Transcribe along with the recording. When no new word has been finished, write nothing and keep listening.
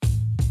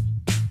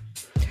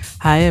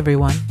Hi,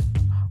 everyone.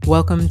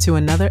 Welcome to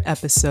another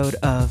episode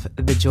of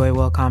the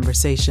Joywell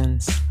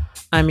Conversations.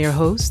 I'm your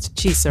host,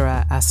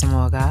 Chisara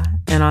Asamoga,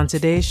 and on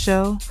today's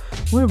show,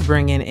 we're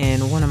bringing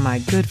in one of my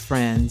good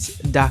friends,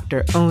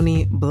 Dr.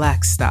 Oni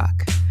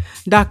Blackstock.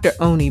 Dr.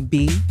 Oni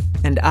B.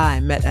 and I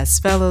met as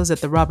fellows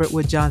at the Robert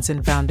Wood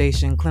Johnson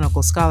Foundation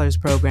Clinical Scholars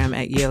Program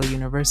at Yale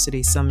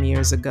University some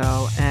years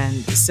ago, and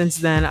since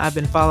then, I've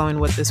been following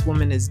what this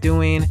woman is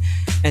doing,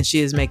 and she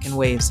is making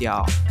waves,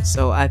 y'all.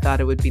 So I thought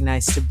it would be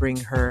nice to bring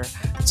her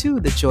to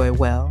the Joy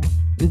Well.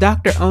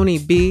 Dr. Oni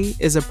B.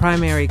 is a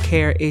primary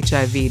care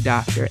HIV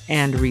doctor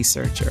and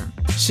researcher.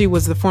 She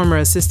was the former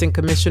assistant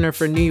commissioner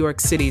for New York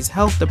City's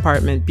Health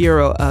Department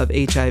Bureau of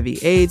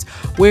HIV/AIDS,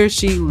 where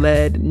she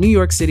led New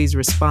York City's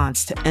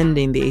response to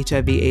ending the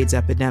HIV/AIDS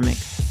epidemic.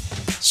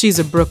 She's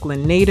a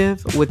Brooklyn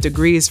native with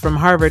degrees from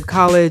Harvard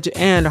College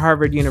and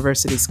Harvard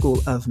University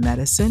School of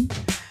Medicine.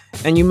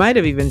 And you might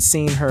have even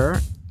seen her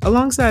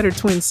alongside her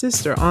twin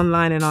sister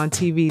online and on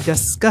TV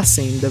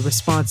discussing the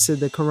response to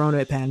the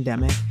corona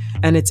pandemic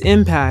and its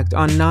impact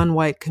on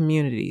non-white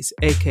communities,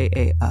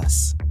 aka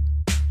us.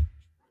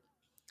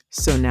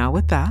 So now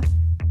with that,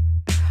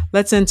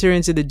 let's enter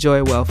into the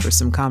Joy Well for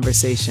some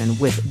conversation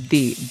with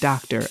the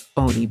Dr.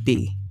 Oni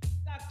B.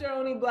 Dr.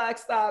 Oni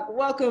Blackstock,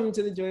 welcome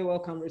to the Joy Well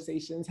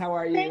Conversations. How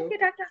are you? Thank you,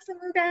 Dr.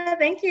 Samuga.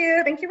 Thank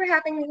you. Thank you for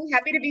having me.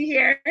 Happy to be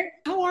here.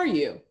 How are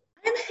you?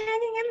 I'm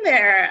hanging in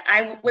there.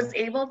 I was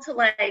able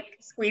to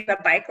squeeze a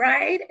bike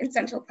ride in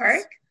Central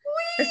Park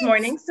this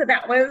morning. So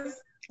that was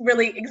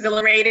really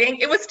exhilarating.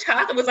 It was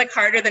tough. It was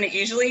harder than it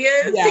usually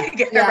is to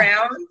get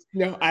around.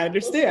 No, I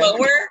understand.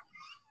 Slower,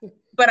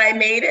 but I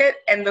made it.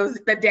 And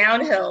the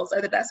downhills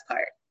are the best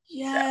part.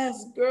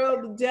 Yes,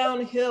 girl, the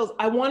downhills.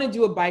 I want to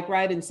do a bike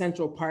ride in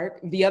Central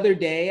Park. The other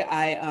day,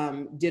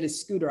 I did a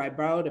scooter. I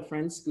borrowed a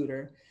friend's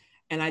scooter.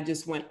 And I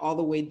just went all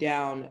the way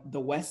down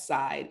the west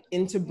side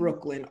into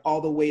Brooklyn,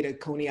 all the way to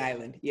Coney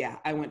Island. Yeah,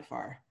 I went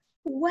far.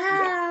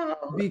 Wow.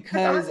 Yeah.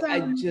 Because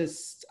awesome.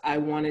 I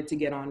wanted to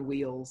get on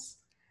wheels.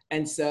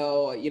 And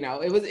so,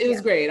 it was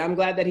great. I'm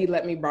glad that he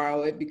let me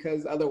borrow it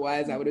because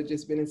otherwise I would have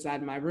just been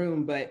inside my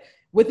room. But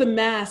with a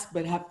mask,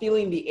 but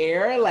feeling the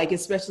air,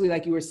 especially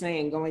like you were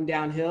saying, going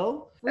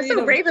downhill. That's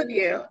so brave of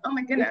you. Oh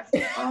my goodness.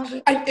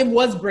 It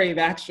was brave,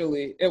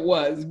 actually. It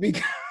was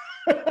because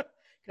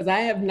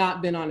I have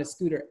not been on a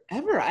scooter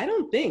ever, I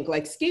don't think.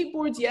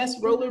 Skateboards, yes,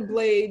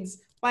 rollerblades,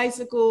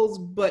 bicycles,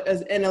 but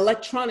as an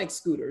electronic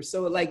scooter.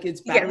 So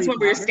it's battery. Yeah, that's when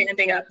we were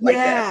standing up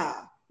yeah.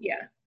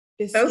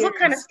 This. Yeah. Those look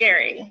kind of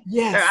scary.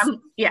 Yes.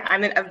 So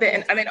I'm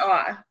in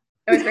awe.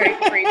 It was very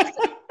crazy.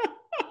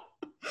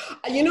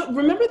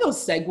 Remember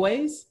those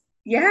Segways?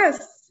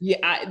 Yes.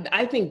 Yeah,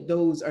 I think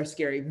those are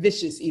scary,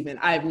 vicious even.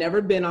 I've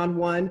never been on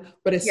one,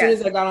 but as soon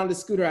as I got on the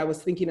scooter, I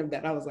was thinking of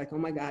that. I was like, oh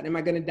my God, am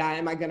I going to die?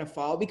 Am I going to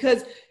fall?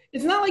 Because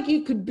it's not like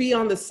you could be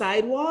on the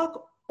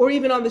sidewalk or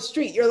even on the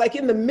street. You're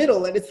in the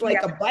middle and it's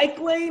a bike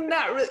lane.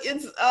 Not really.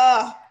 It's,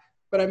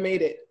 but I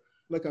made it.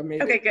 Look, I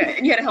made it. Okay, good.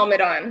 And you had a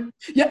helmet on.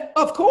 Yeah,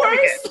 of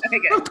course. Okay,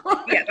 good. Of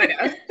course. Yes, I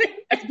know.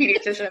 As a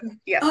pediatrician,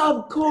 yeah.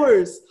 Of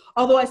course.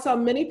 Although I saw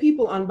many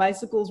people on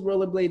bicycles,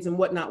 rollerblades, and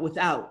whatnot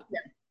without,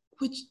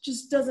 which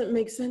just doesn't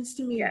make sense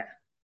to me. Yeah,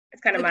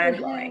 it's kind of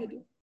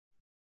mind-blowing.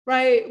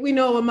 Right? We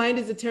know a mind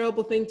is a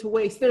terrible thing to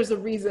waste. There's a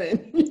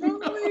reason.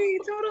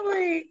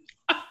 Totally.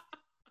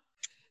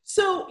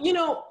 So,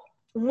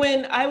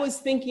 when I was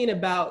thinking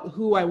about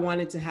who I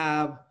wanted to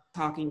have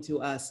talking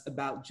to us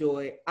about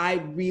joy, I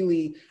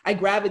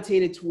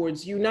gravitated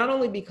towards you, not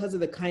only because of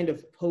the kind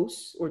of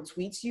posts or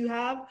tweets you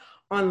have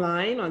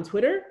online on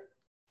Twitter,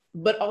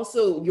 but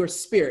also your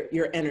spirit,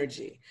 your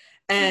energy,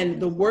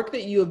 and the work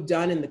that you have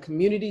done in the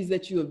communities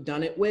that you have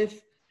done it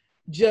with.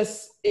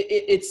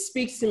 It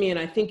speaks to me. And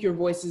I think your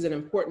voice is an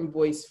important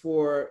voice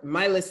for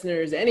my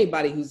listeners,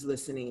 anybody who's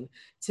listening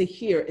to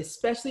hear,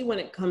 especially when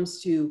it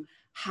comes to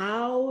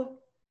how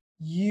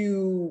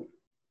you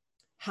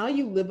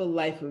live a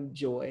life of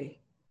joy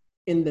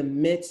in the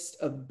midst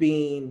of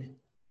being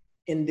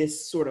in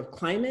this sort of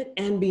climate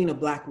and being a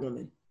Black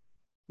woman.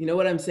 You know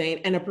what I'm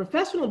saying? And a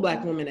professional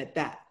Black woman at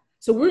that.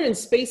 So we're in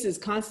spaces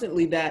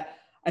constantly that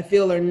I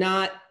feel are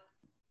not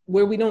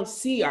where we don't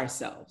see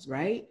ourselves,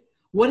 right?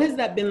 What has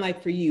that been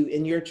like for you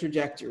in your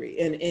trajectory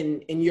and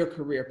in your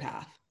career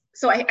path?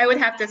 So I would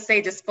have to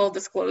say, just full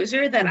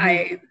disclosure, that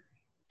I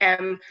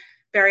am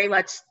very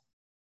much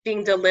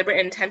being deliberate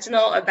and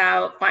intentional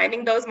about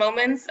finding those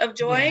moments of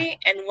joy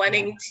and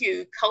wanting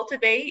to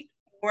cultivate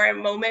more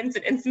moments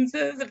and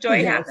instances of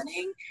joy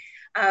happening.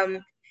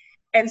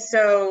 And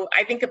so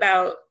I think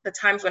about the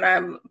times when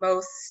I'm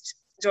most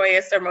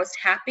joyous or most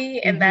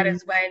happy, and that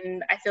is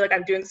when I feel like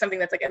I'm doing something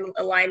that's in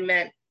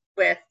alignment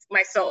with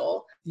my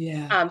soul.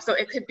 Yeah. So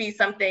it could be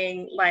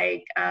something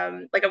like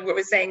I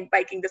was saying,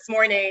 biking this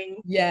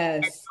morning.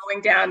 Yes. And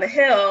going down the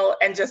hill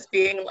and just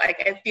being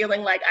and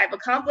feeling like I've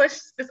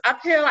accomplished this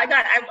uphill.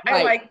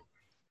 I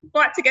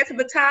fought to get to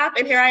the top,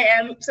 and here I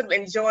am sort of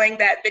enjoying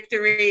that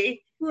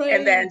victory. Right.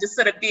 And then just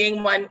sort of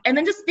being one, and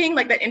then just being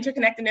that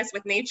interconnectedness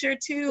with nature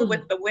too,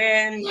 with the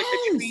wind, with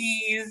the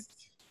trees.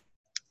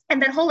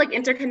 And that whole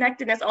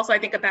interconnectedness also, I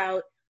think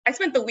about I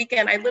spent the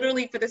weekend, I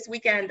literally, for this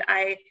weekend,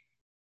 I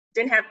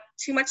didn't have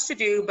too much to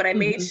do, but I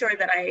made sure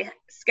that I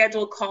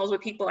scheduled calls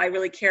with people I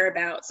really care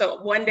about.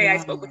 So one day I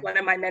spoke with one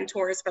of my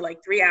mentors for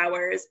like 3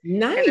 hours.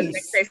 Nice. And then the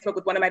next day I spoke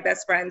with one of my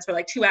best friends for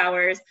like 2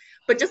 hours.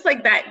 But just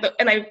like that,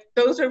 and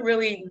those are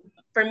really,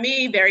 for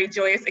me, very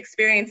joyous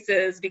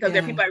experiences because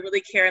they're people I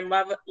really care and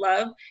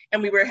love.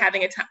 And we were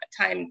having a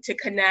time to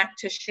connect,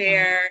 to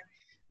share,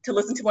 to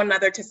listen to one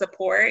another, to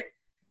support.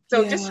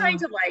 So just trying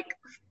to like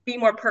be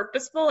more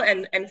purposeful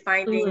and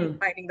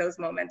finding those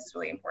moments is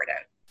really important.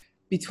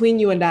 Between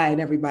you and I and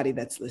everybody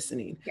that's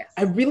listening,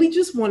 I really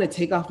just want to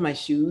take off my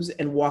shoes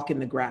and walk in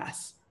the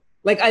grass.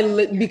 Like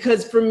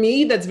because for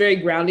me, that's very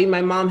grounding.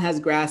 My mom has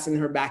grass in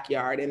her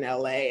backyard in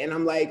LA. And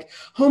I'm like,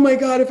 oh my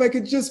God, if I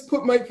could just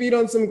put my feet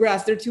on some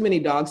grass. There are too many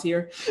dogs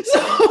here. So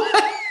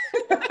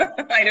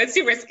I know, it's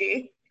too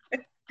risky.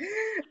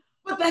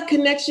 But that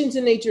connection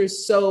to nature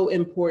is so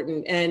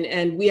important.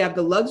 And we have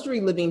the luxury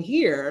living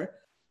here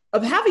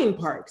of having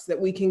parks that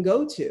we can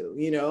go to,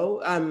 you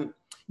know.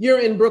 You're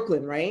in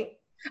Brooklyn, right?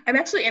 I'm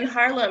actually in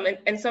Harlem,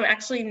 and so I'm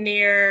actually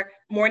near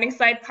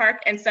Morningside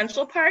Park and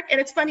Central Park.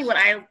 And it's funny, when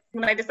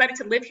I decided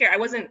to live here, I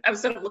was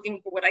sort of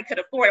looking for what I could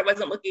afford. I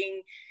wasn't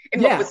looking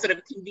in what was sort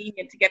of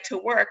convenient to get to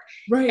work.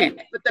 Right.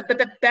 But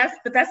the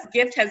best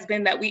gift has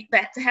been that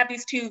to have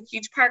these two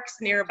huge parks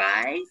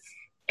nearby.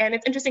 And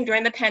it's interesting,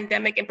 during the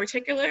pandemic in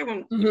particular,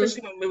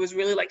 especially when it was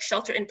really like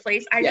shelter in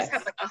place, I just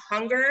had like a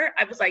hunger.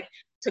 I was like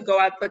to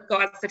go out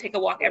to take a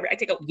walk I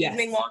take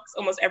evening walks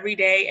almost every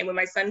day. And when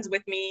my son's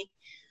with me,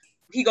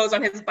 he goes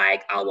on his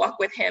bike, I'll walk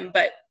with him,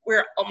 but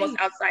we're almost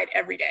outside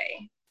every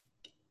day.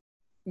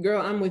 Girl,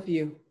 I'm with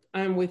you.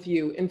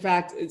 In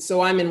fact,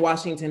 so I'm in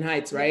Washington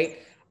Heights, right?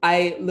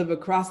 I live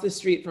across the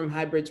street from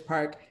Highbridge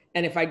Park.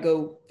 And if I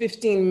go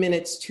 15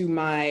 minutes to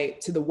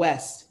the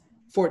west,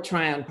 Fort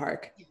Tryon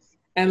Park,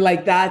 and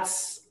like that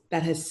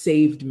has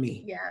saved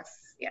me.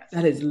 Yes.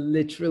 That has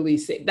literally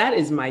saved. That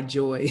is my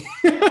joy.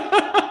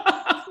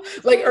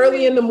 Like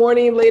early in the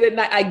morning, late at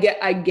night,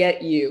 I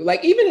get you.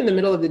 Like even in the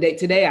middle of the day,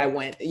 today I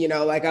went, you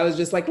know, like I was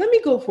just like, let me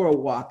go for a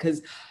walk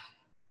because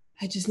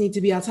I just need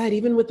to be outside.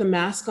 Even with the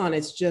mask on,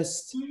 it's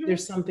just,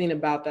 there's something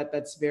about that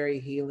that's very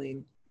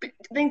healing. I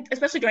think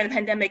especially during the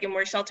pandemic and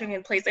we're sheltering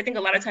in place, I think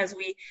a lot of times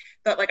we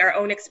felt like our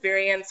own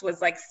experience was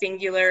like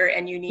singular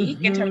and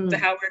unique in terms of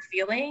how we're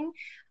feeling.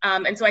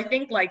 And so I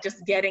think like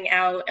just getting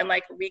out and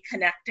like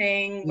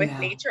reconnecting with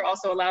nature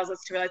also allows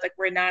us to realize like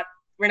we're not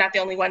the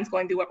only ones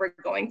going through what we're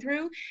going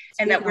through,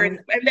 and that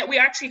we're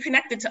actually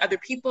connected to other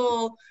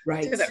people,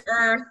 to the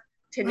earth,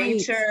 to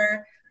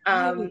nature.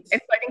 And so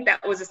I think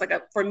that was just like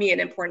for me, an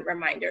important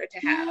reminder to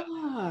have.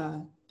 Yeah,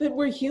 that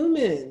we're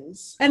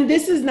humans. And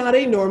this is not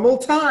a normal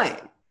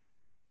time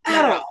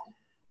at all,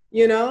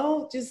 you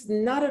know, just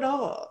not at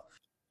all.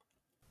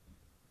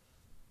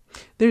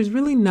 There's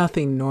really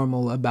nothing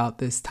normal about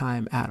this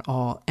time at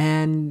all.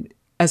 And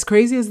as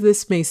crazy as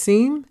this may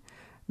seem,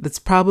 that's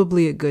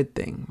probably a good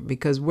thing,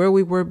 because where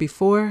we were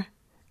before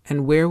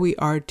and where we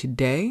are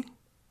today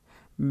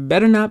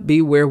better not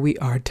be where we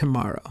are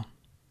tomorrow.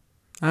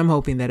 I'm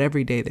hoping that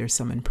every day there's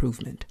some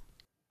improvement.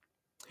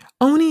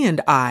 Oni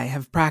and I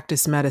have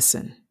practiced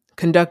medicine,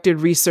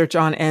 conducted research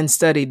on and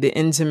studied the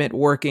intimate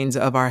workings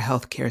of our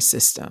healthcare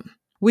system.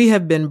 We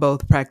have been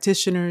both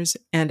practitioners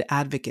and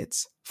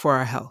advocates for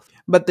our health.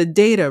 But the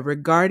data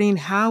regarding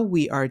how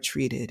we are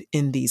treated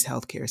in these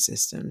healthcare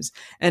systems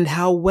and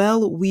how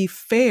well we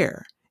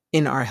fare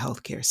in our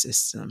healthcare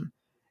system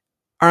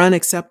are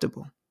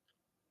unacceptable.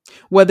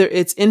 Whether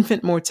it's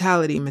infant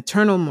mortality,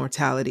 maternal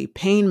mortality,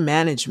 pain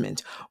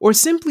management, or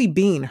simply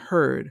being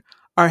heard,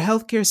 our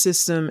healthcare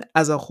system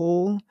as a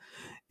whole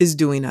is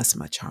doing us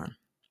much harm.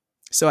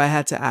 So I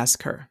had to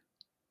ask her,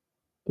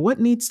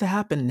 what needs to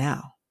happen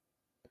now?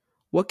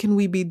 What can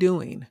we be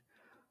doing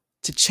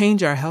to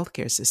change our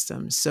healthcare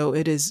system so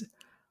it is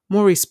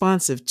more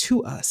responsive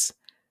to us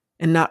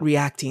and not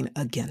reacting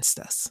against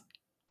us?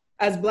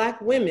 As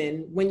Black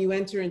women, when you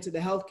enter into the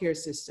healthcare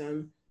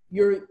system,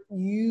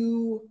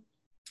 you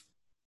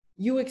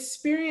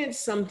experience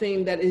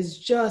something that is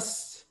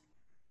just,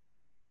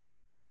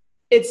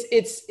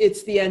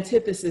 it's the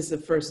antithesis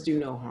of first do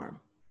no harm.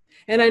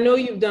 And I know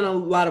you've done a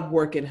lot of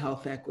work in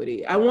health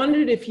equity. I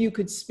wondered if you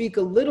could speak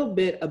a little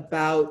bit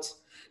about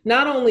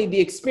not only the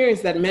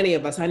experience that many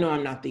of us, I know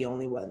I'm not the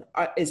only one,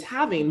 is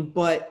having,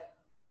 but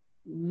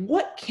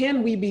what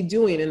can we be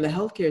doing in the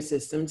healthcare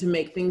system to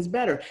make things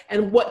better?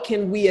 And what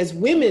can we as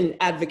women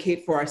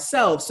advocate for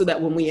ourselves so that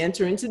when we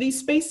enter into these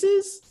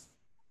spaces,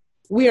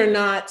 we are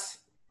not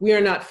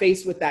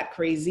faced with that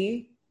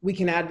crazy. We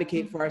can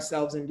advocate for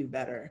ourselves and do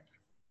better.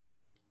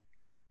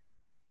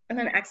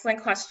 That's an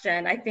excellent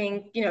question. I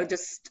think,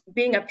 just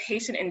being a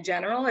patient in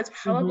general is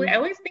probably, I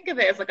always think of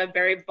it as like a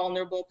very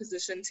vulnerable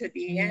position to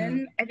be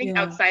in. I think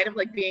outside of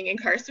like being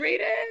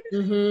incarcerated,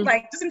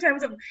 like just in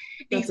terms of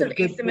the sort of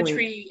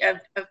asymmetry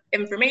of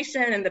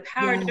information and the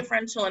power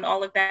differential and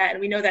all of that. And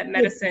we know that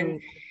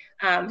medicine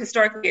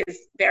historically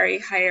is very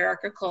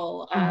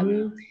hierarchical.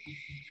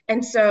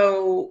 And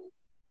so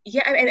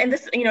Yeah, and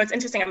this, it's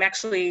interesting. I'm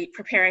actually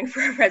preparing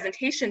for a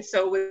presentation,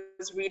 so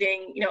was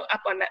reading,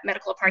 up on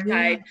medical Yeah.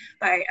 apartheid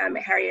by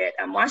Harriet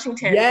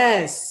Washington,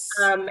 Yes.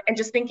 and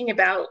just thinking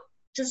about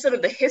just sort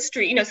of the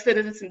history, sort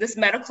of this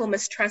medical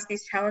mistrust,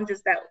 these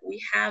challenges that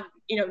we have,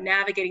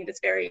 navigating this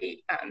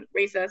very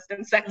racist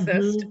and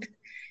sexist, Mm-hmm.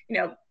 you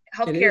know, It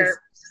healthcare is.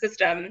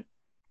 system,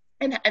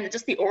 and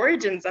just the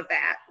origins of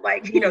that,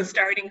 like, Mm-hmm.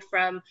 starting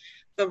from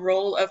the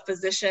role of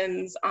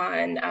physicians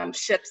on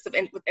ships with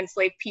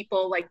enslaved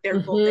people, like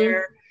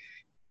Mm-hmm.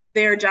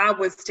 their job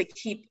was to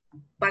keep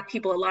Black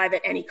people alive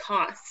at any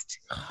cost.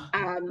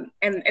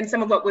 And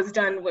some of what was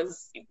done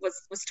was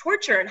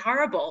torture and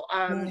horrible.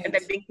 And Right.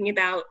 then thinking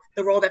about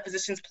the role that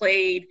physicians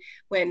played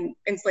when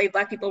enslaved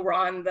Black people were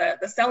on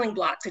the selling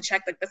block to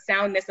check like the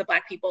soundness of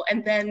Black people.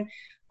 And then,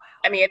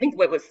 I mean, I think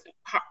what was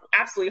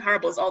absolutely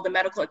horrible is all the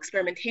medical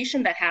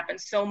experimentation that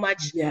happened. So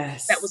much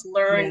that was Yes.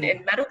 learned Yeah.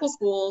 in medical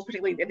schools,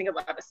 particularly I think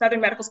about the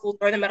Southern medical schools,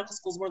 Northern medical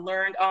schools, were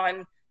learned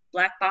on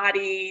Black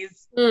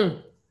bodies,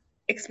 Mm.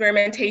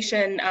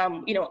 experimentation,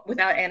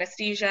 without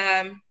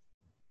anesthesia,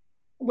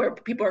 where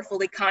people are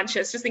fully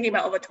conscious, just thinking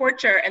about all the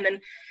torture and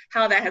then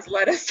how that has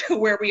led us to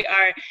where we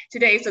are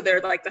today. So they're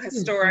like the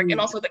historic and Mm-hmm.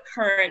 also the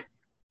current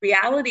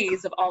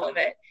realities of all of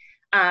it.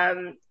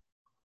 Um,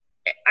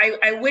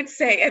 I would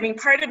say, I mean,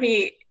 part of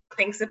me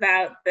thinks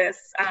about this,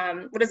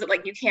 what is it,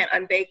 like you can't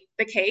unbake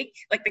the cake,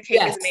 like the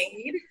cake is Yes.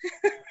 made.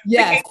 The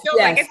Yes. cake feels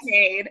like Yes. it's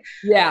made.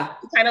 Yeah.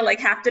 You kind of like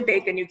have to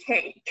bake a new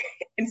cake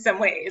in some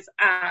ways,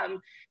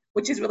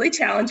 which is really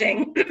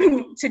challenging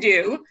to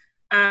do.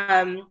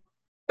 Um,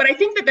 but I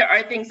think that there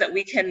are things that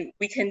we can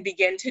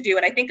begin to do,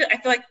 and I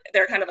feel like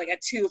they're kind of like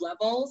at two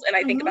levels. And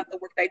I think Mm-hmm. about the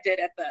work that I did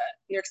at the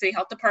New York City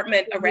Health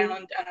Department Mm-hmm.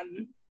 around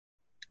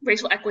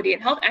racial equity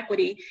and health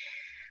equity.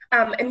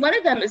 And one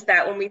of them is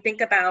that when we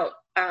think about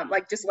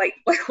like just white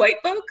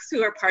folks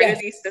who are part of Yes.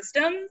 these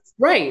systems,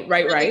 Right.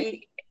 Right. Right.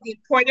 really the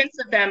importance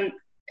of them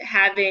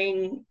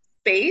having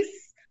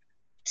space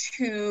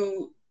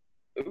to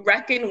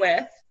reckon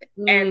with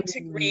and to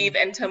Mm. grieve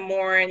and to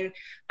mourn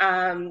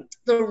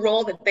the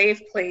role that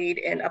they've played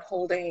in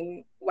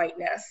upholding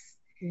whiteness,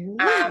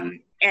 Wow.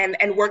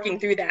 and working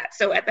through that.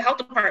 So at the health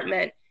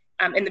department,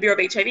 in the Bureau of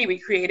HIV, we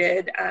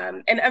created,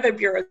 and other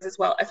bureaus as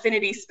well,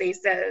 affinity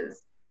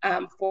spaces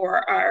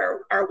for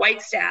our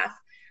white staff.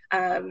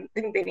 I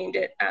think they named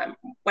it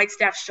White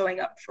Staff Showing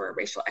Up for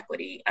Racial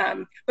Equity.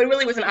 But it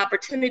really was an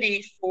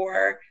opportunity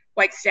for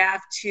white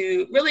staff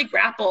to really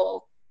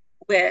grapple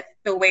with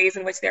the ways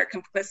in which they're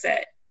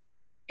complicit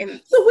in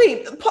So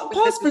wait, with the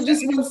pause for system.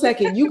 just 1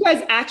 second. You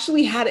guys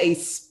actually had a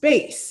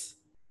space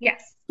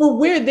Yes. for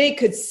where they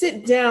could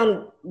sit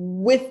down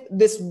with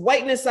this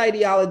whiteness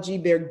ideology,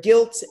 their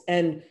guilt,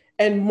 and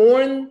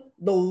mourn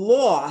the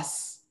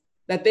loss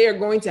that they are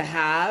going to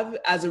have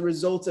as a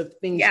result of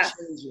things Yes.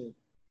 changing.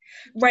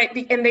 Right.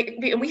 And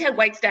we had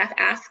white staff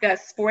ask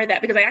us for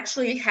that, because I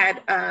actually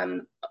had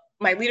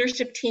my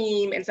leadership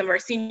team and some of our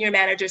senior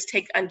managers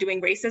take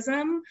Undoing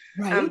Racism.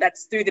 Right.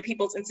 That's through the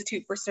People's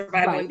Institute for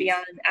Survival and Right.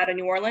 Beyond out of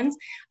New Orleans.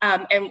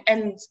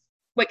 And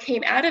what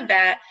came out of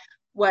that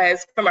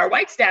was, from our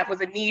white staff,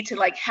 was a need to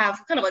like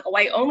have kind of like a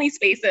white only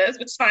spaces,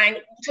 which is fine,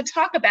 to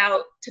talk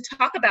about the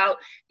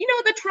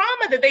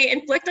trauma that they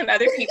inflict on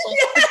other people.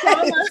 The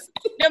trauma,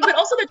 but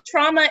also the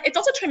trauma, it's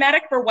also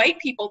traumatic for white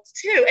people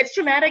too. It's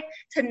traumatic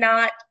to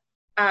not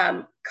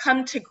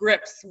come to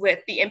grips with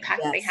the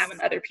impact that they have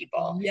on other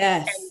people,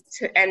 Yes.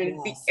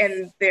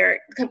 and their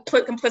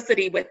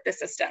complicity with the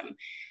system.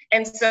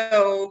 And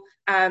so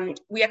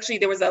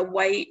there was a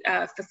white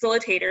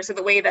facilitator. So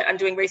the way that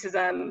Undoing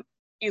Racism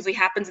usually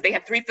happens, they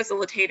have 3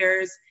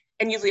 facilitators,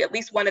 and usually at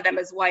least one of them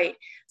is white.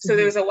 So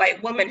there was a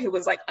white woman who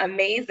was like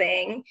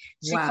amazing.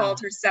 She called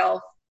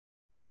herself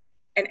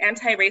an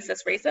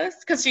anti-racist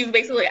racist, because she's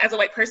basically, as a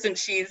white person,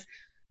 she's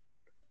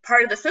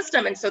part of the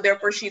system, and so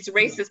therefore she's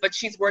racist, but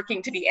she's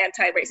working to be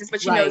anti-racist,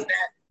 but she knows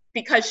that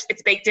because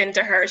it's baked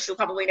into her, she'll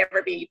probably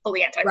never be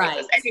fully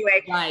anti-racist.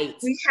 Anyway,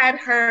 we had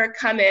her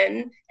come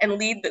in and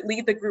lead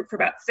the group for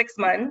about 6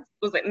 months.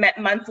 It was like met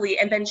monthly,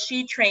 and then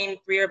she trained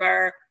 3 of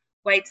our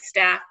white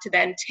staff to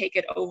then take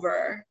it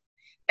over.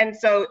 And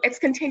so it's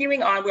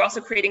continuing on. We're also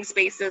creating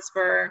spaces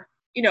for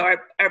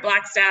our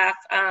Black staff,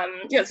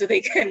 so they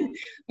can,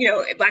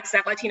 Black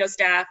staff, Latino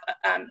staff,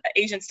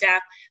 Asian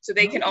staff, so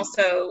they can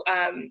also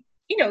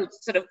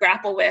sort of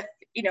grapple with,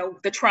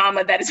 the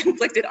trauma that is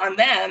inflicted on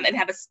them and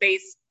have a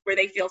space where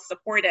they feel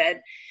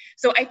supported.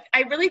 So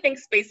I really think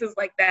spaces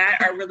like that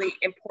are really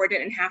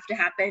important and have to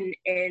happen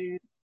in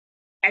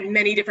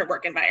many different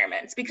work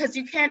environments, because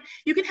you can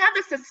have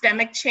the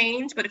systemic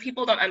change, but if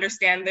people don't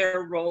understand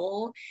their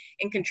role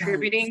in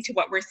contributing to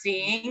what we're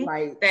seeing,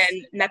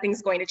 then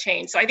nothing's going to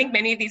change. So I think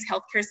many of these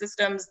healthcare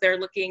systems, they're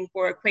looking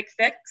for a quick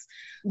fix,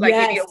 like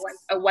maybe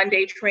a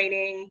one-day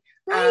training,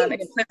 an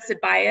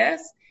implicit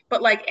bias.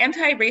 But like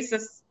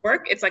anti-racist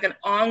work, it's like an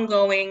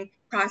ongoing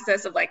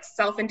process of like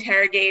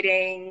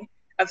self-interrogating,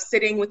 of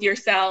sitting with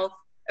yourself,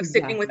 of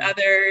sitting with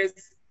others,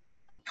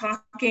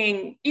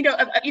 talking,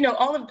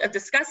 all of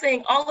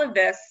discussing all of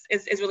this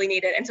is really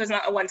needed. And so it's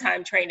not a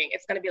one-time training.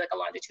 It's going to be like a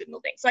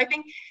longitudinal thing. So I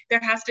think there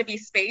has to be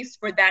space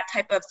for that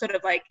type of sort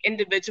of like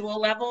individual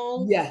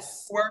level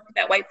work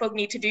that white folk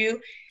need to do.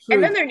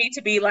 And then there need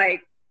to be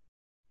like,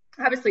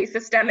 obviously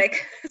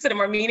systemic, sort of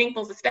more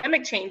meaningful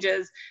systemic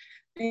changes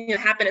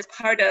happen as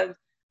part of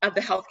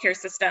the healthcare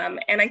system.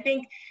 And I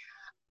think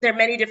there are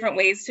many different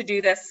ways to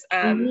do this.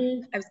 I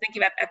was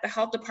thinking about at the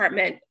health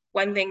department,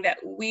 one thing that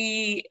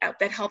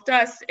helped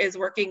us is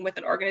working with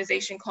an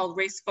organization called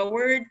Race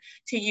Forward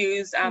to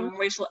use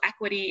racial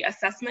equity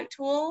assessment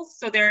tools.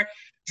 So they're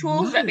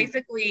tools that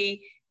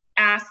basically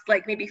ask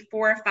like maybe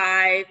 4 or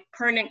 5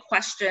 pertinent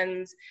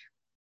questions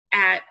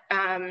at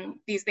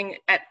these things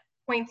at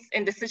points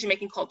in decision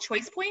making called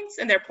choice points,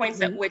 and they're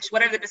points at which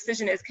whatever the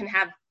decision is can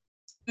have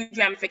huge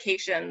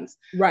ramifications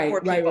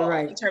for people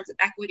in terms of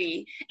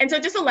equity. And so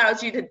it just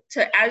allows you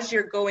to as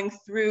you're going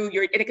through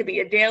it could be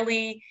a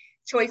daily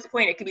choice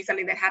point, it could be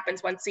something that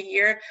happens once a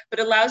year, but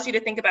allows you to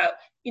think about,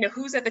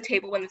 who's at the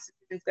table when this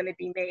decision is going to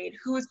be made,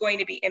 who is going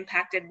to be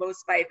impacted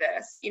most by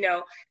this,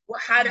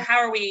 how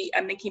are we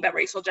thinking about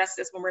racial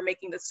justice when we're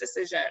making this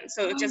decision?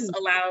 So it just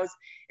allows,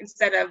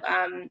 instead of,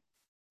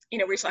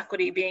 racial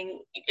equity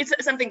it's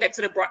something that's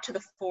sort of brought to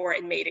the fore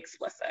and made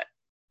explicit.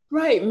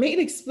 Right, made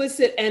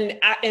explicit and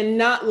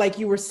not, like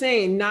you were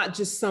saying, not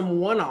just some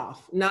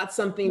one-off, not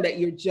something that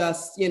you're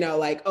just,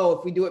 like, oh,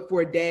 if we do it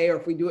for a day or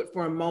if we do it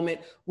for a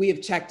moment, we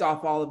have checked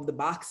off all of the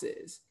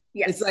boxes.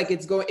 Yes. It's like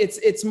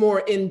it's more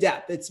in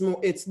depth. It's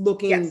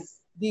looking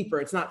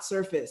deeper. It's not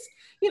surface.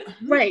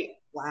 Right.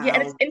 Wow. Yeah,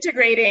 and it's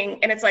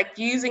integrating, and it's like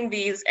using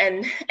these,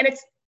 and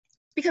it's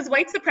because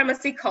white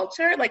supremacy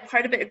culture, like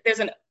part of it, there's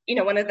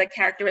one of the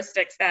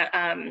characteristics that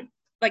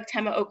like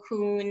Tema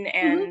Okun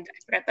and I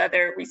forgot the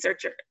other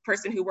researcher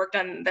person who worked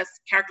on this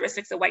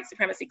characteristics of white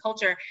supremacy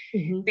culture,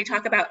 they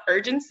talk about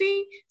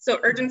urgency. So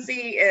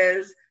urgency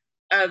is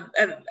a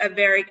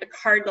very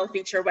cardinal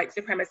feature of white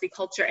supremacy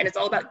culture, and it's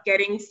all about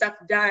getting stuff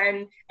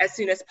done as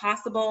soon as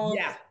possible.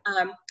 Yeah.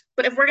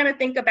 But if we're going to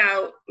think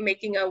about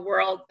making a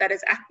world that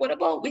is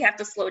equitable, we have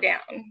to slow down,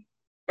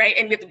 right?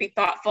 And we have to be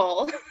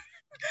thoughtful.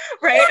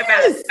 Right,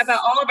 about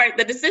all of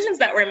the decisions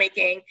that we're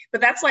making, but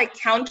that's like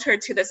counter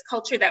to this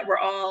culture that we're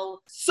all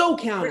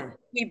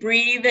we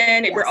breathe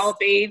in it, we're all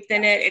bathed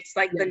in it. It's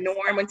like the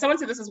norm. When someone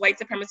says this is white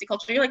supremacy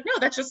culture, you're like, no,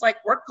 that's just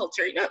like work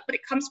culture, but it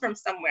comes from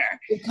somewhere.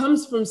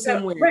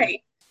 Somewhere, right?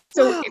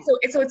 So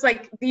it's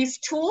like these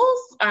tools,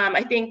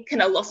 I think, can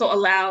also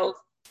allow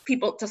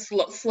people to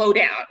slow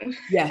down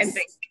and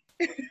think.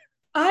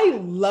 I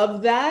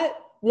love that.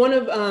 One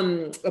of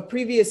a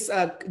previous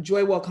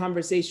Joywell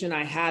conversation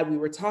I had, we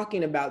were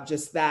talking about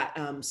just that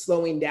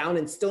slowing down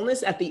and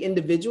stillness at the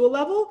individual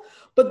level.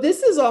 But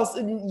this is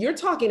also, you're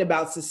talking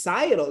about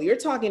societal, you're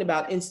talking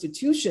about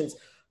institutions.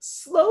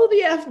 Slow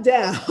the F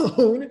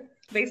down.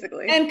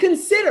 Basically. And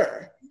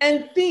consider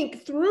and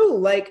think through.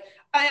 Like,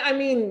 I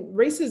mean,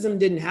 racism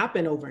didn't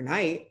happen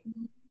overnight.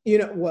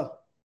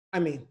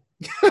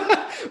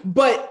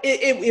 But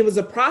it was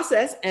a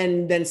process,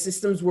 and then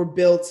systems were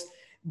built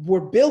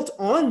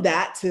on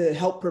that to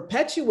help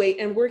perpetuate,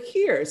 and we're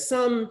here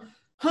some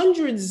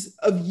hundreds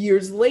of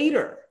years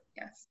later.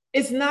 Yes.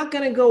 It's not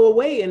going to go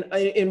away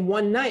in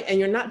one night, and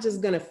you're not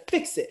just going to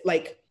fix it.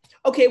 Like,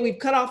 okay, we've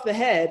cut off the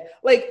head.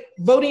 Like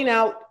voting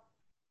out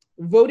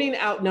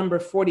number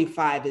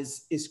 45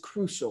 is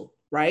crucial,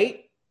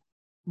 right?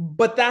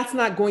 But that's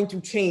not going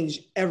to change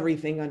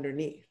everything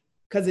underneath,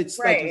 because it's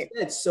like you said,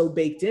 it's so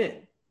baked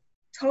in.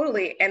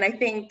 Totally. And I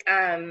think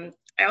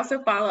I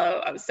also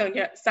follow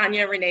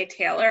Sonia Renee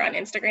Taylor on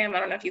Instagram. I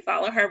don't know if you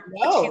follow her,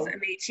 but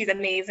she's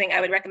amazing.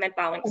 I would recommend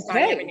following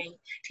Sonia Renee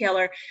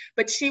Taylor.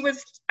 But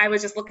I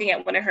was just looking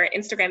at one of her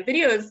Instagram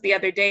videos the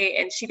other day,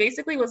 and she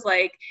basically was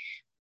like,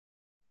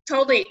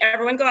 totally,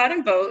 everyone go out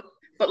and vote,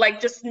 but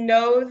like, just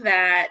know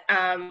that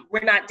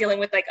we're not dealing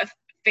with like a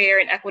fair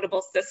and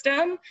equitable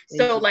system.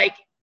 So like,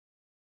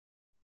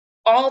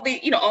 all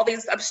these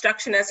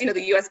obstructionists,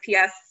 the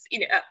USPS,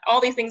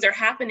 all these things are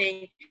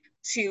happening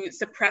to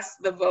suppress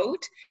the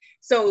vote.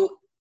 So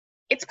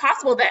it's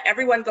possible that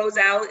everyone goes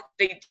out,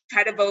 they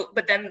try to vote,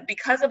 but then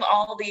because of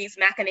all these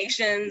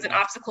machinations and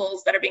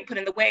obstacles that are being put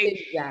in the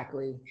way.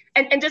 Exactly.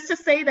 And just to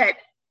say that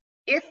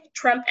if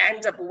Trump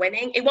ends up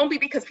winning, it won't be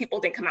because people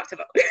didn't come out to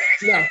vote.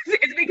 No.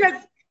 It's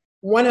because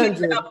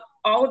 100.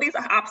 All of these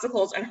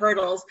obstacles and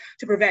hurdles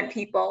to prevent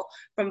people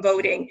from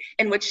voting.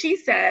 And what she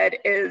said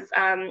is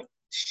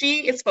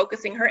she is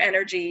focusing her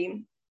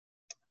energy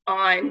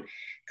on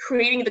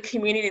creating the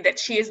community that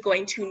she is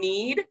going to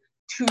need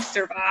to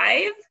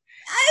survive.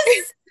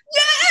 Yes.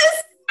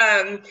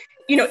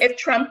 If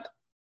Trump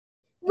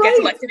gets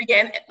elected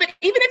again, but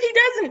even if he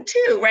doesn't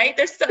too, right?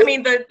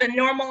 The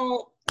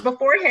normal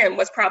before him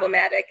was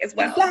problematic as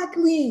well.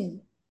 Exactly.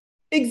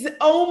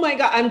 Oh my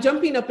God, I'm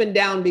jumping up and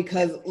down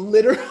because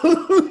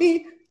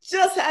literally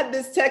just had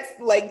this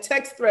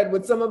text thread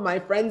with some of my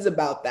friends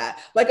about that.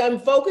 Like, I'm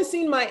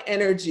focusing my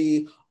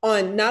energy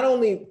on not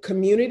only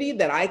community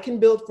that I can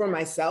build for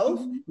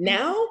myself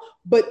now,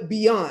 but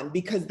beyond,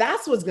 because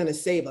that's what's going to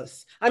save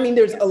us. I mean,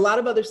 there's a lot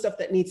of other stuff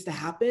that needs to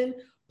happen,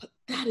 but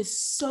that is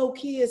so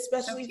key,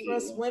 especially for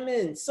us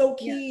women. So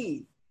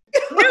key.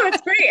 No,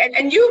 it's great.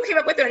 And you came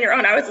up with it on your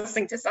own. I was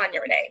listening to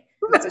Sonia Renee.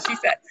 That's what she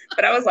said.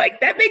 But I was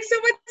like, that makes so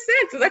much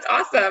sense. So that's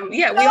awesome.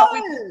 Yeah, we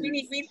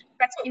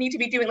that's what we need to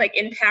be doing, like,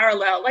 in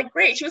parallel. Like,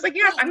 great. She was like,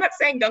 yeah, I'm not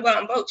saying don't go out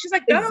and vote. She's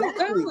like, go,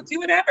 do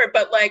whatever.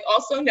 But, like,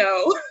 also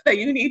know that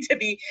you need to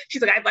be,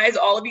 she's like, I advise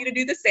all of you to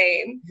do the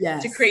same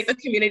to create the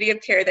community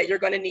of care that you're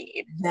going to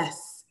need.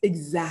 Yes,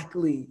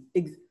 exactly.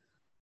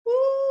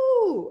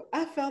 Ooh,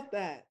 I felt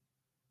that.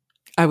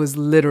 I was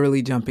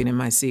literally jumping in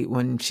my seat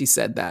when she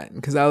said that,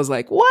 because I was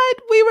like, what?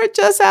 We were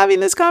just having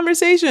this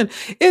conversation.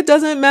 It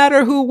doesn't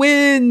matter who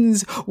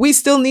wins. We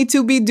still need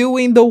to be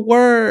doing the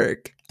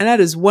work. And that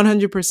is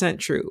 100%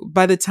 true.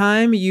 By the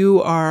time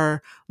you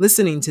are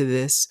listening to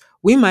this,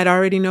 we might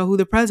already know who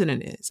the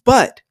president is,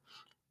 but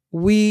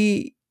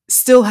we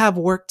still have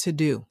work to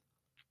do.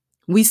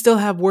 We still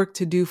have work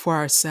to do for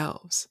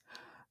ourselves.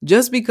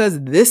 Just because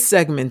this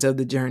segment of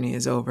the journey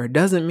is over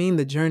doesn't mean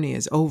the journey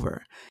is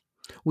over.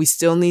 We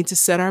still need to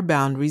set our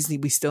boundaries.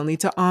 We still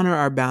need to honor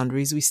our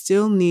boundaries. We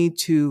still need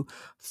to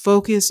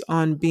focus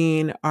on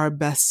being our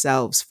best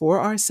selves for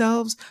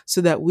ourselves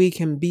so that we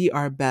can be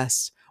our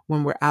best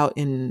when we're out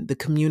in the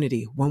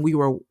community, when we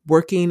were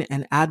working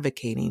and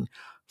advocating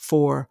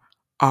for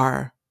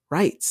our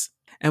rights.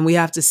 And we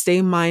have to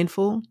stay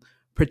mindful,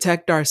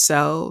 protect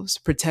ourselves,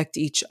 protect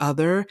each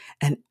other,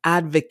 and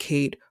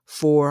advocate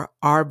for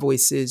our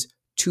voices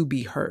to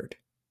be heard.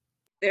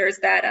 There's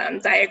that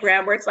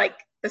diagram where it's like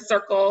the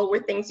circle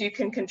with things you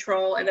can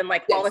control, and then,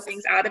 like, all the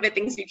things out of it,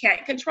 things you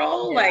can't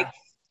control. Like,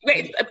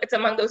 it's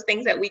among those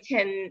things that we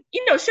can,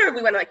 sure,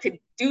 we want to, like, to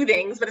do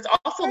things, but it's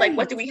also like,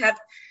 what do we have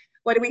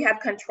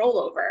control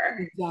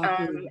over?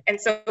 Exactly. And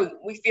so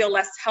we feel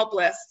less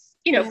helpless,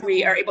 if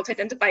we are able to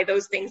identify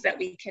those things that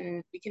we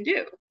can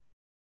do.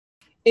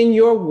 In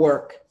your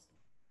work,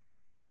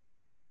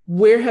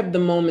 where have the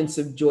moments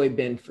of joy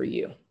been for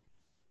you?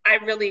 I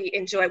really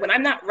enjoy when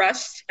I'm not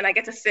rushed and I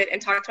get to sit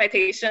and talk to my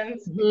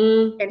patients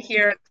and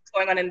hear what's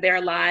going on in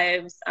their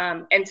lives,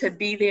 and to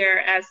be there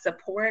as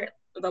support.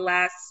 The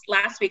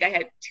last week I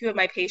had 2 of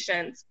my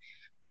patients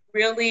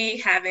really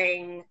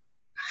having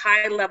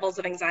high levels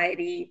of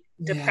anxiety,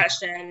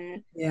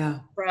 depression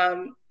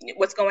from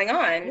what's going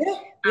on.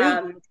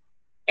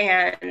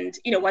 And,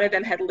 one of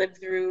them had lived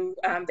through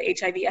the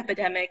HIV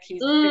epidemic. He's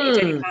been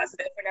HIV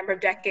positive for a number of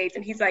decades.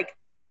 And he's like,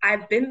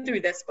 I've been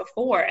through this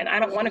before and I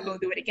don't want to go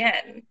through it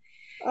again.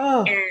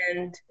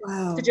 And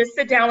to just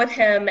sit down with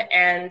him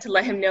and to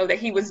let him know that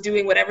he was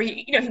doing whatever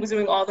he was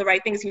doing all the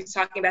right things. He was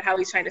talking about how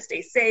he's trying to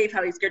stay safe,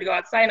 how he's scared to go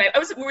outside. And I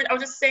was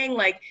just saying,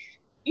 like,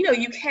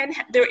 you can,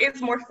 there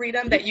is more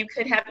freedom that you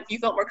could have if you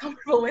felt more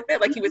comfortable with it.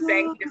 Like he was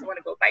saying, he doesn't want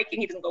to go biking,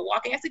 he doesn't go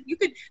walking. I said,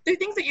 there are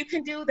things that you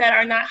can do that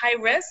are not high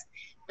risk,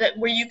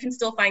 where you can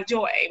still find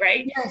joy,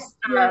 right?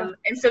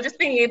 And so just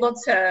being able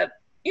to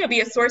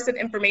be a source of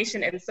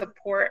information and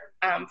support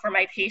for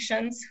my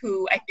patients,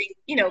 who I think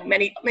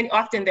many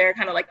often they're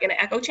kind of like in an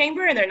echo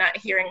chamber and they're not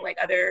hearing like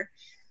other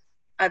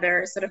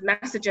sort of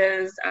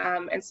messages,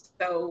 and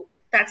so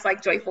that's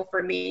like joyful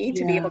for me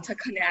to be able to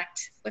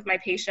connect with my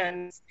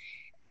patients.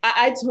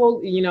 I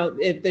told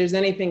if there's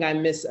anything I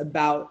miss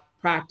about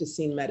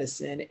practicing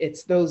medicine,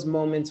 it's those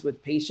moments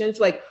with patients,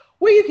 like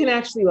where you can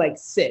actually like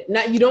sit.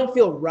 You don't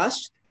feel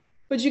rushed,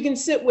 but you can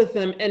sit with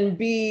them and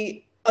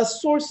be a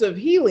source of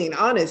healing,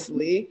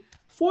 honestly,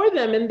 for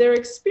them and their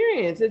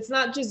experience. It's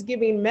not just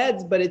giving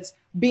meds, but it's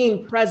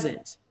being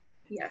present.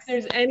 Yes. If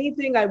there's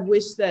anything I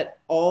wish that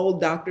all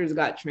doctors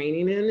got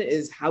training in,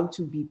 is how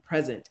to be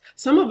present.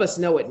 Some of us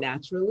know it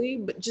naturally,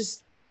 but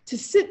just to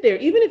sit there,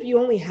 even if you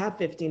only have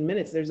 15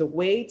 minutes, there's a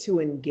way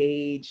to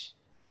engage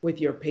with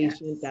your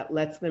patient that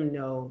lets them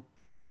know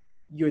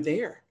you're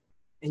there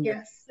and you're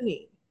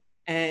listening,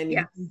 and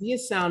you can be a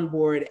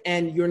soundboard,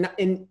 and you're not,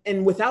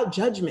 and without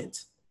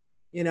judgment,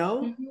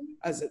 I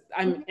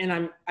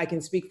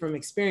can speak from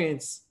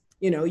experience.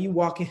 You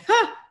walk in,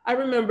 I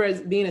remember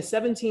as being a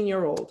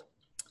 17-year-old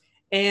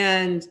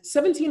and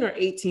 17 or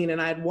 18,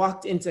 and I'd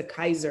walked into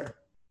Kaiser.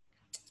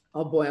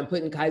 Oh boy, I'm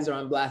putting Kaiser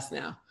on blast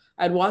now.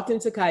 I'd walked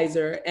into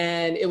Kaiser,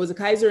 and it was a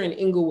Kaiser in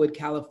Inglewood,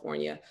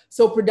 California.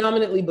 So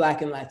predominantly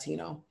Black and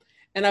Latino.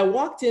 And I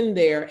walked in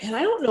there, and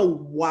I don't know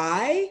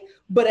why,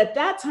 but at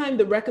that time,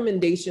 the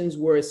recommendations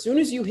were, as soon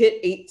as you hit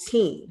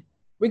 18,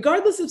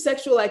 regardless of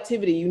sexual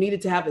activity, you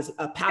needed to have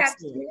a pap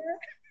smear.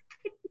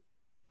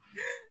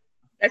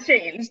 That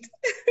changed.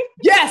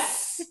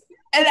 Yes.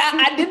 And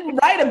I didn't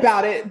write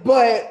about it,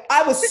 but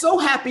I was so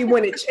happy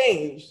when it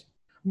changed,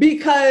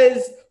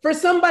 because for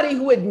somebody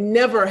who had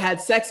never had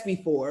sex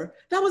before,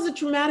 that was a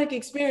traumatic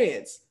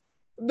experience.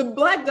 The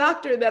Black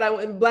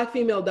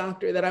female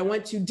doctor that I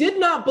went to did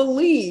not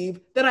believe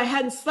that I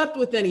hadn't slept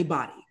with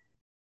anybody.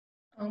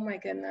 Oh my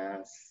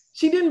goodness.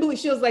 She didn't believe.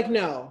 She was like,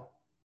 no,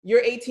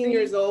 you're 18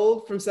 years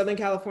old from Southern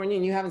California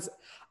and you haven't.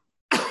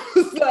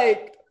 was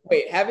like,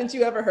 wait, haven't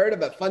you ever heard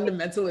of a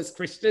fundamentalist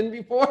Christian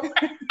before?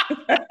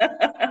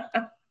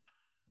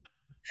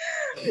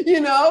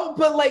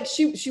 But like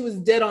she was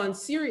dead on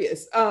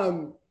serious.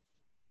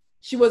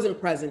 She wasn't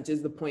present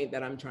is the point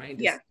that I'm trying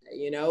to say,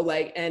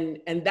 like,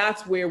 and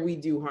that's where we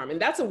do harm. And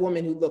that's a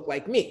woman who looked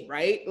like me,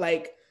 right?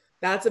 Like,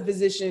 that's a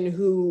physician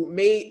who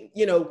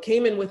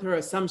came in with her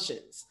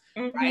assumptions,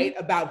 right,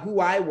 about who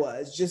I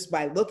was just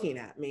by looking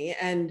at me.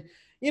 And,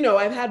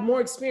 I've had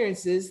more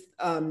experiences,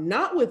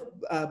 not with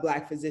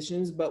Black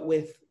physicians, but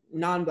with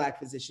non-Black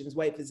physicians,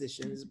 white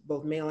physicians,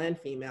 both male and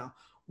female,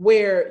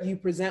 where you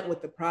present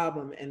with the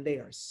problem and they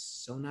are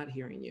so not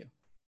hearing you.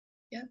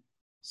 Yeah.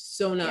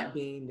 So not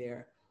being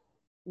there.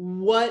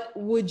 What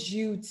would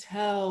you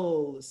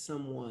tell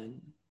someone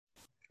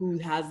who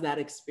has that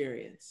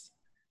experience?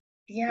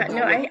 Yeah,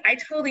 no, I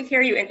totally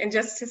hear you. And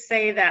just to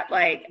say that,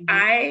 like,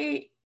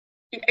 they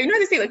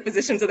say like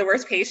physicians are the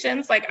worst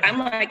patients. Like, I'm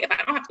like, if I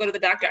don't have to go to the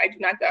doctor, I do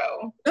not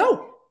go.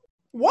 No.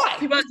 Why?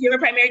 People, do you have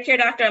a primary care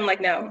doctor? I'm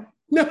like, no.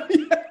 No,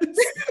 yes.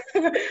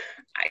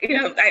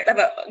 I have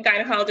a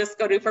gynecologist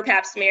go do for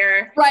pap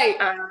smear. Right.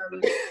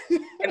 And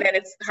then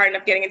it's hard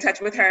enough getting in touch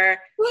with her.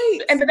 Right.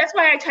 But that's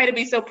why I try to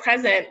be so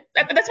present.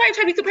 That's why I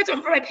try to be so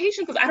present for my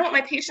patients, because I don't want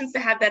my patients to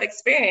have that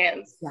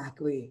experience.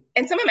 Exactly.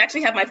 And some of them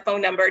actually have my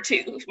phone number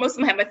too. Most of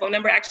them have my phone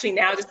number actually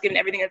now, just given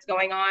everything that's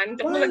going on.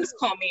 Don't let just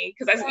call me,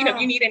 because if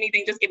you need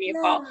anything, just give me a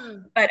call.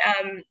 But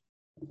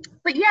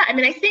yeah, I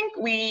mean, I think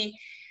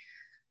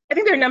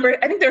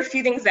there are a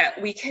few things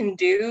that we can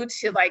do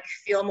to like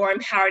feel more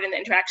empowered in the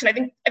interaction. I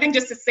think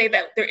just to say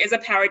that there is a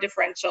power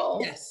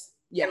differential. Yes.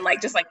 And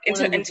like just like there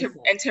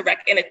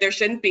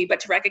shouldn't be, but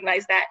to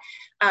recognize that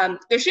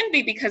there shouldn't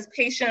be, because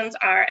patients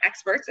are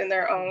experts in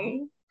their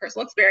own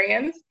personal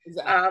experience.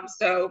 Exactly.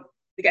 So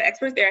we got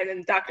experts there, and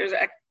then doctors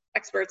are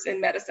experts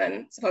in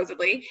medicine,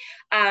 supposedly.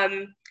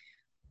 But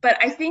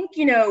I think,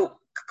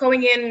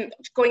 going in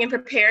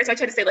prepared. So I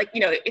try to say, like,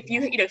 if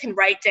you can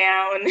write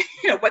down,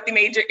 what the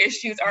major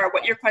issues are,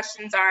 what your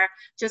questions are,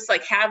 just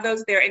like have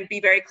those there and be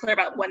very clear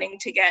about wanting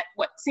to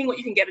seeing what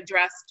you can get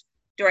addressed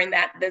during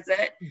that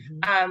visit.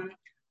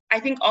 I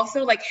think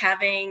also like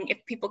having,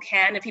 if people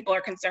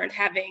are concerned,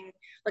 having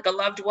like a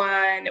loved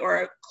one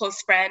or a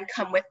close friend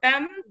come with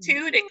them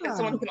too,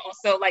 someone who can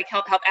also like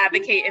help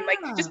advocate and like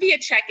just be a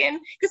check-in,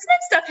 because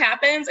sometimes stuff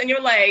happens and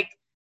you're like,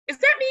 is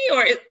that me,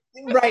 or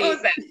what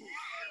was that?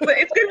 But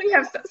it's good when you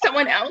have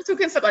someone else who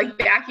can sort of like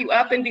back you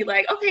up and be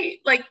like, okay,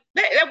 like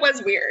that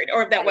was weird,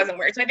 or that wasn't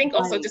weird. So I think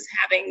also just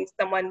having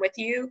someone with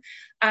you.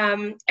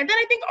 And then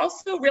I think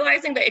also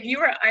realizing that if you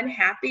are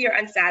unhappy or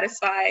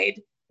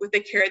unsatisfied with the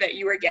care that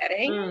you are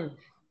getting,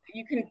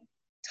 you can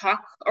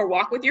talk or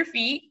walk with your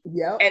feet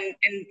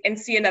and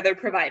see another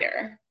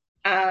provider,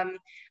 and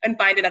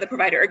find another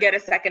provider or get a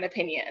second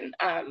opinion.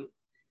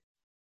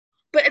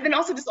 But then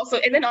also,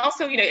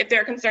 if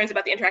there are concerns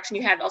about the interaction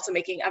you had, also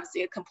making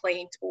obviously a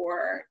complaint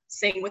or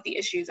saying what the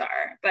issues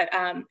are. But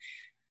but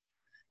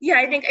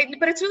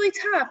it's really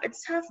tough.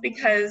 It's tough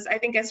because I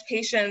think as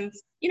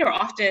patients, are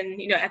often,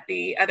 at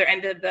the other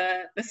end of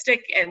the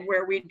stick, and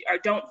where we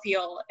don't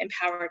feel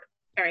empowered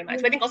very much.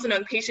 But I think also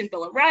knowing patient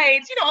bill of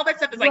rights, all that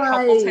stuff is like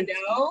helpful to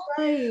know.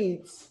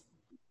 Right.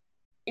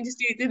 You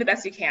just do the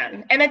best you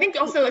can. And I think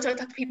also I talk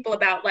to people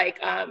about like,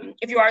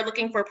 if you are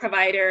looking for a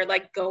provider,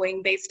 like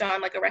going based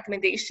on like a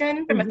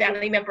recommendation from a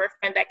family member or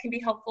friend, that can be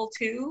helpful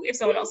too, if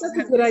someone else has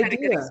had a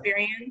good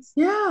experience.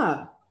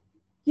 Yeah.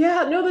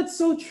 Yeah, no, that's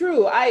so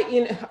true.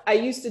 I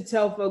used to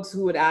tell folks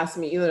who would ask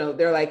me,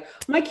 they're like,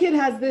 my kid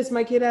has this,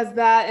 my kid has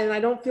that, and I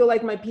don't feel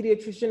like my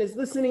pediatrician is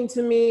listening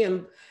to me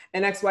and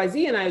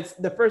XYZ. And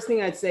the first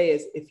thing I'd say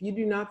is, if you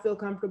do not feel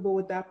comfortable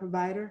with that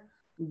provider,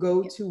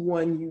 go to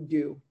one you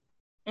do.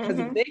 Because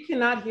if they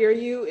cannot hear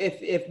you,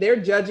 if they're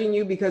judging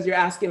you because you're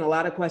asking a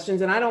lot of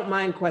questions, and I don't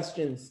mind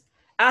questions,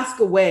 ask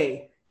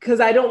away. Because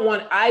I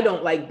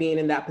don't like being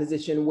in that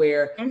position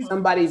where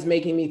somebody's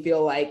making me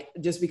feel like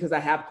just because I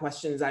have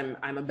questions, I'm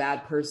a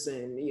bad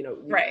person,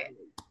 right.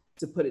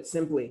 To put it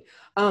simply.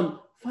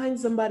 Find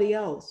somebody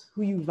else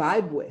who you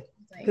vibe with,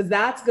 because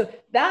that's good.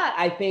 That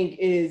I think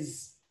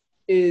is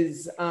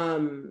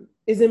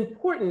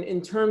important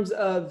in terms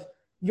of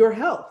your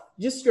health,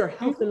 just your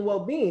health and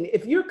well-being.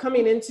 If you're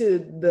coming into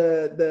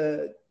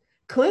the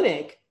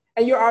clinic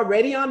and you're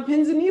already on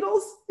pins and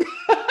needles,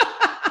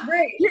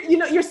 right.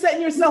 You're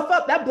setting yourself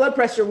up. That blood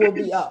pressure will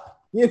be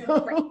up, Right.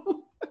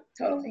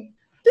 Totally.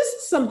 This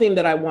is something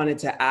that I wanted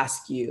to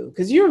ask you,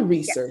 because you're a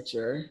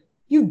researcher. Yes.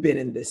 You've been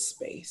in this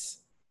space.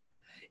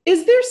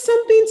 Is there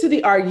something to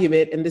the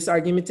argument, and this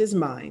argument is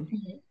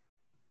mine,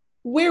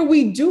 where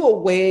we do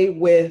away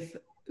with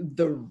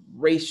the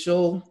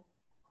racial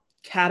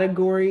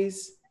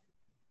categories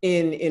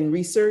in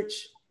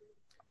research?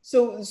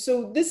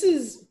 So this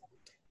is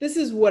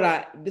what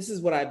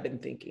I've been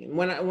thinking.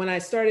 When I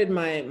started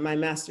my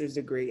master's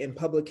degree in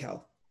public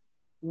health,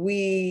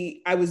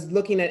 I was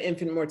looking at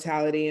infant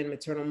mortality and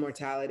maternal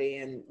mortality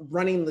and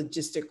running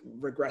logistic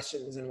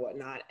regressions and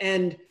whatnot.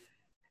 And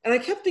I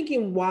kept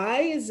thinking, why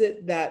is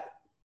it that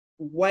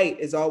white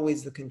is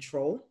always the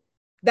control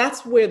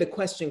That's where the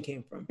question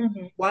came from.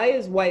 Mm-hmm. Why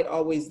is white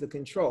always the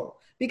control?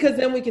 Because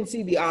then we can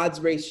see the odds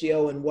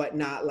ratio and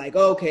whatnot, like,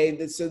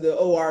 okay, so the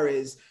OR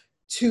is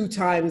 2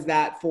 times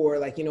that for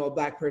like, you know, a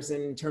Black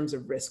person in terms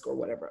of risk or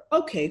whatever.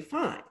 Okay,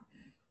 fine.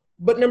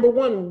 But number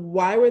one,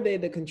 why were they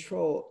the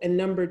control? And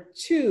number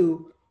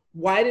two,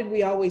 why did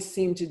we always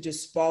seem to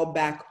just fall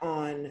back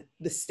on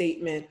the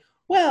statement,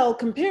 well,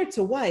 compared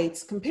to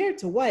whites, compared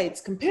to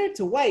whites, compared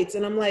to whites?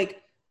 And I'm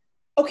like,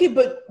 okay,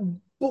 but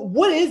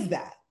what is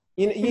that?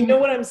 You know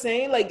what I'm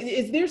saying? Like,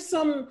 is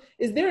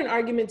there an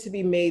argument to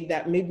be made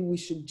that maybe we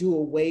should do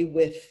away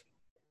with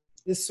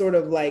this sort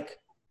of like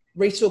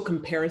racial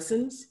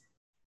comparisons?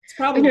 It's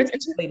probably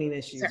relating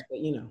issues, sorry. but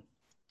you know.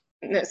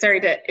 No, sorry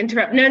to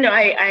interrupt. No,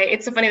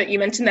 it's so funny that you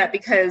mentioned that,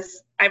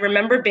 because I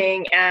remember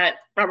being at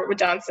Robert Wood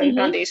Johnson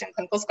Foundation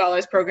Clinical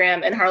Scholars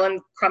Program, and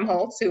Harlan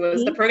Krumholtz, who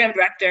was the program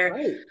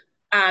director,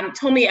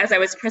 told me as I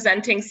was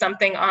presenting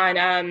something on,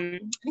 I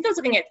think I was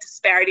looking at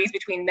disparities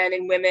between men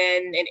and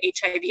women and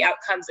HIV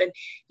outcomes, and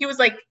he was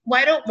like,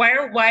 why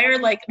are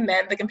like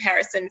men the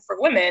comparison for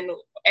women?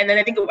 And then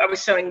I think I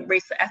was showing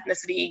race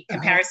ethnicity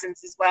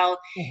comparisons as well.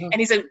 And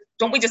he said,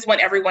 don't we just want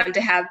everyone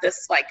to have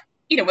this, like,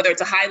 you know, whether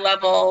it's a high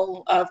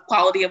level of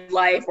quality of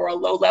life or a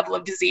low level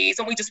of disease,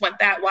 and we just want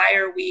that. Why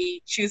are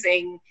we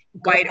choosing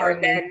white or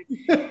men?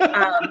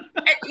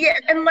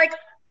 And like,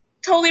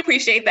 totally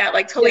appreciate that,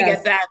 like totally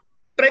get that.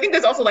 But I think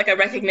there's also like a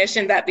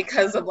recognition that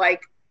because of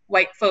like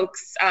white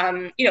folks,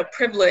 you know,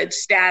 privilege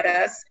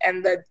status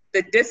and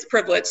the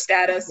disprivileged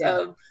status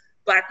of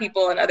Black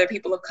people and other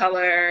people of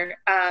color,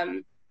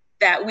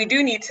 that we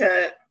do need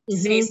to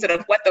see sort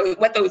of what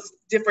those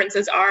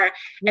differences are,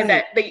 and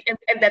that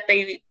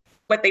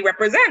what they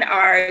represent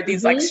are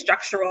these like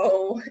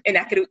structural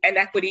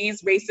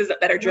inequities, racism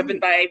that are driven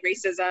by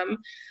racism.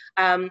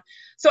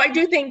 So I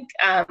do think,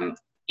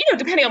 you know,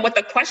 depending on what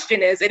the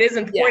question is, it is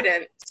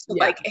important to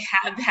like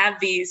have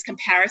these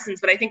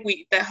comparisons. But I think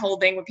the whole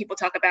thing when people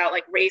talk about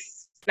like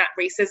race, not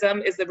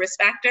racism, is the risk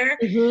factor.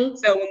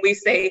 So when we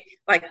say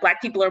like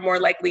Black people are more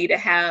likely to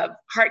have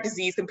heart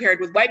disease compared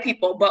with white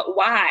people, but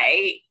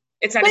why?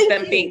 It's not just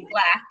them being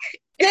Black.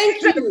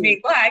 It's not just being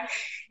Black.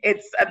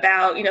 It's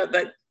about, you know,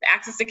 the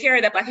access to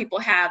care that Black people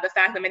have, the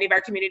fact that many of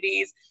our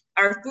communities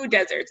are food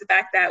deserts, the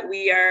fact that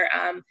we are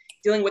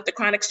dealing with the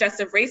chronic stress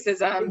of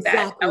racism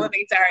that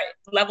elevates our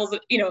levels of,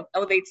 you know,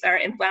 elevates our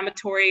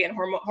inflammatory and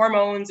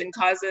hormones and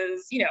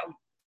causes, you know,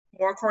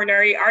 more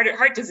coronary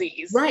heart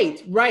disease.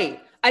 Right.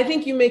 I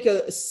think you make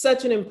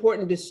such an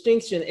important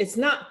distinction. It's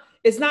not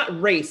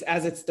race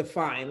as it's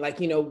defined, like,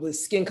 you know, with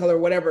skin color,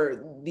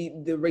 whatever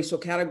the racial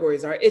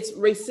categories are. It's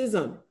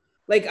racism.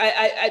 Like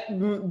I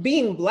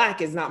being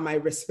Black is not my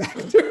risk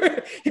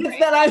factor. It's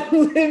that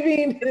I'm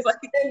living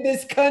in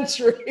this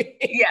country.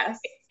 Yes,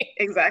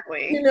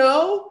 exactly. You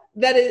know,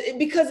 that is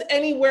because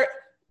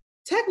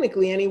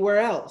technically anywhere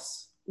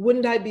else,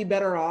 wouldn't I be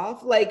better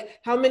off? Like,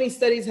 how many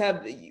studies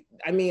I've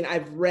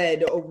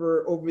read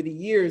over the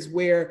years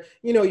where,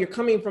 you know, you're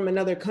coming from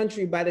another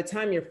country, by the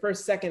time you're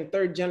first, second,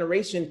 third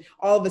generation,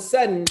 all of a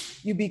sudden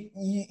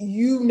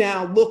you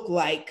now look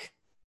like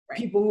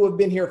people who have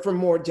been here for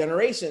more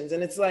generations.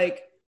 And it's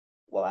like,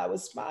 well, I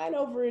was fine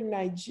over in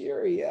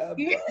Nigeria, but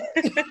you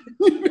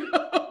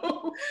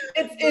know,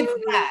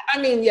 it's that.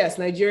 I mean, yes,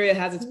 Nigeria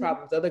has its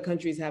problems. Other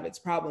countries have its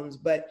problems.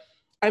 But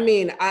I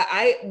mean,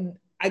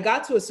 I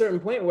got to a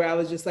certain point where I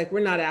was just like, we're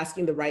not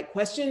asking the right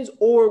questions,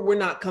 or we're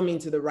not coming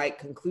to the right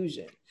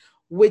conclusion,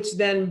 which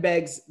then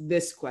begs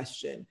this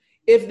question.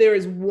 If there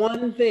is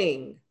one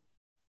thing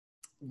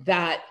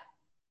that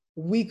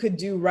we could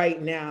do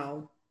right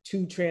now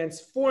to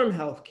transform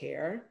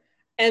healthcare,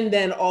 and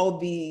then all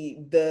the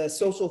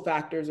social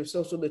factors or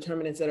social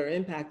determinants that are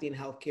impacting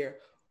healthcare,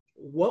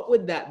 what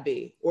would that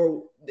be?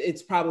 Or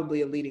it's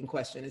probably a leading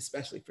question,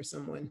 especially for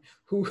someone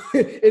who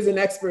is an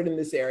expert in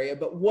this area,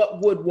 but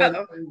what would one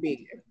thing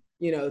be,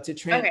 you know, to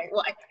transform? Okay,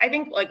 well, I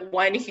think like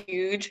one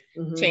huge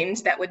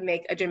change that would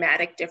make a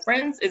dramatic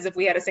difference is if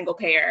we had a single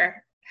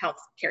payer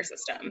healthcare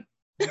system.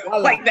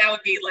 Like that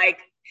would be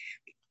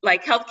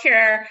like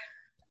healthcare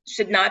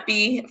should not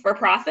be for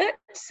profit.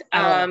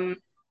 At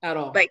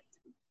all. Like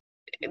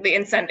the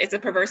incentive, it's a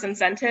perverse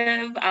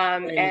incentive,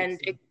 and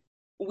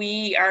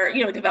we are,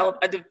 you know,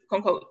 quote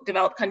unquote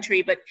developed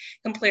country, but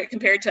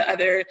compared to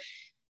other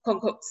quote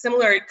unquote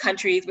similar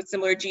countries with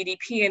similar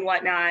GDP and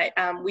whatnot,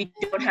 we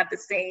don't have the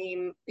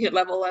same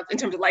level of, in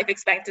terms of life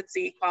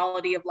expectancy,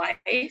 quality of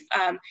life,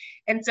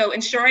 and so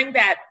ensuring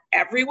that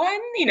everyone,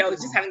 you know,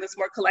 just having this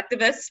more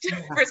collectivist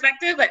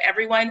perspective, that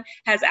everyone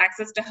has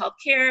access to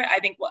healthcare, I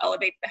think will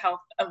elevate the health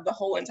of the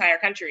whole entire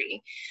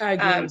country. I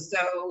agree.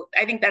 So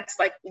I think that's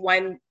like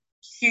one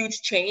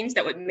huge change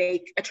that would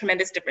make a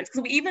tremendous difference.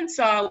 Because we even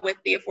saw with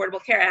the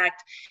Affordable Care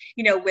Act,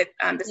 you know, with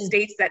the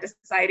states that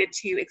decided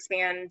to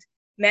expand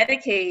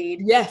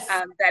Medicaid,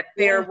 that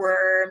there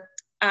were,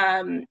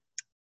 I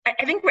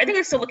think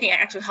they're still looking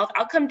at actual health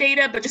outcome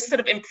data, but just sort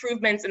of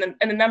improvements in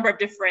a number of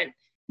different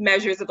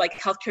measures of like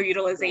healthcare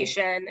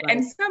utilization,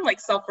 and some like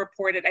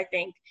self-reported, I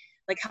think,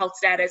 like health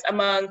status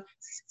among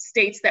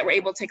states that were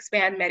able to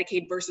expand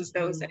Medicaid versus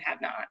those that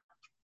have not.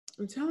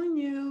 I'm telling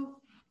you,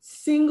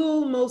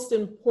 single most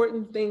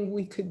important thing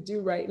we could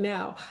do right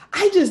now.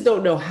 I just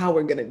don't know how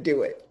we're going to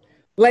do it.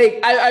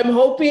 Like, I'm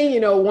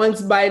hoping,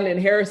 once Biden and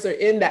Harris are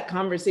in, that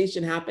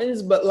conversation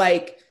happens, but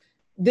like,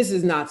 this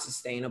is not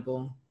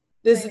sustainable.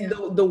 This is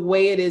the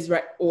way it is,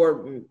 right?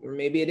 Or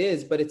maybe it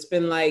is, but it's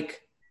been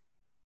like,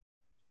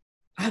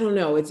 I don't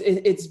know.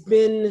 It's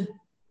been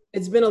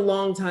a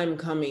long time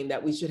coming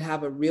that we should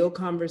have a real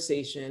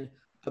conversation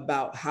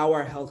about how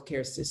our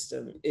healthcare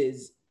system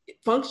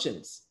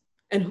functions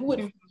and who it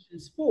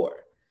functions for.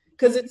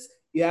 Because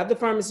you have the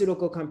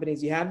pharmaceutical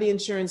companies, you have the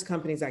insurance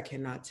companies. I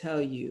cannot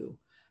tell you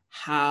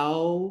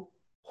how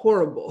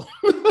horrible,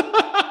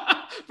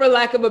 for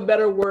lack of a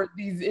better word,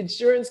 these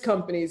insurance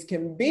companies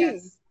can be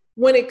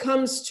when it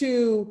comes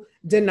to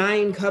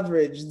denying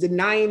coverage,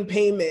 denying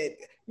payment,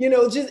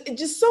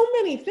 just so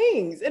many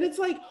things. And it's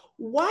like,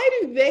 why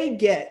do they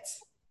get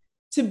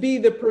to be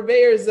the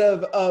purveyors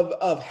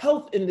of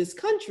health in this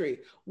country?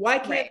 Why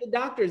can't the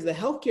doctors, the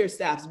healthcare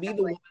staffs be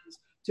the ones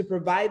to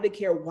provide the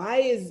care?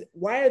 Why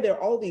are there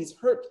all these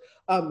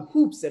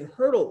hoops and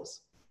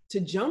hurdles to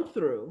jump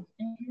through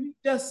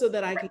just so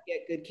that I can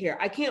get good care?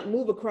 I can't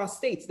move across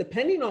states.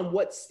 Depending on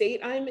what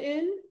state I'm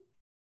in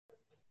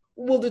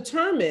will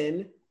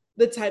determine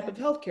the type of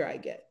healthcare I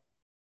get.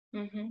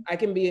 I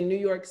can be in New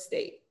York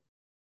State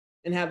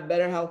and have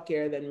better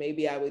healthcare than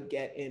maybe I would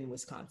get in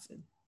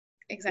Wisconsin.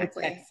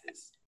 Exactly.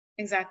 Texas.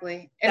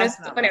 Exactly. And it's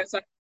funny. Right. So,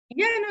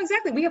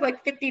 exactly. We have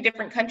like 50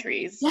 different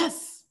countries.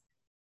 Yes,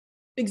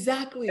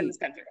 exactly. In this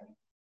country.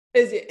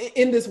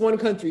 In this one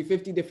country,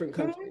 50 different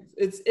countries.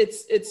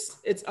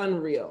 It's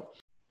unreal.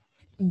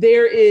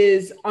 There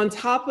is on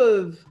top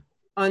of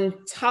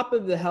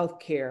the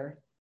healthcare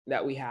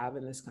that we have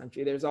in this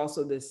country, there's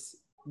also this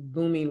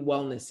booming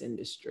wellness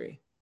industry.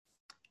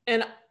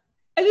 And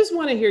I just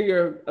want to hear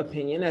your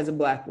opinion as a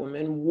Black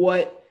woman,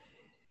 what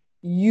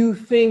you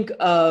think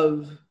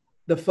of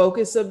the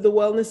focus of the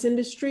wellness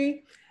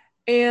industry,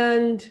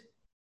 and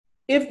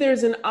if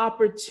there's an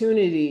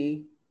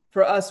opportunity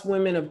for us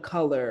women of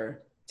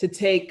color to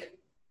take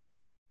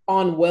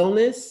on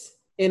wellness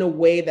in a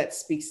way that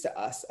speaks to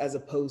us as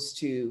opposed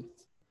to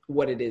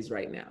what it is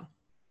right now.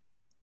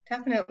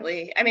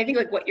 Definitely. I mean, I think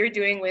like what you're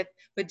doing with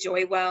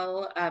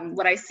Joywell,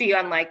 what I see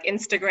on like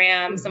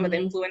Instagram, some of the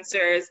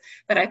influencers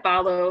that I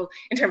follow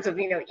in terms of,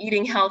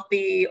 eating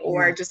healthy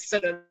or just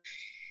sort of,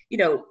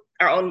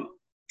 our own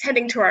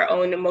tending to our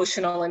own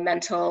emotional and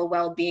mental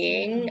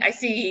well-being. I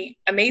see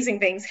amazing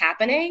things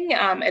happening.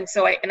 And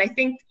I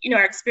think,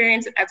 our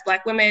experience as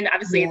Black women,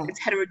 obviously it's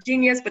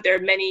heterogeneous, but there are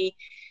many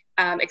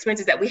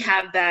experiences that we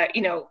have that,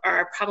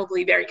 are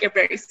probably very,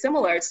 very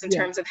similar in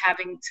terms of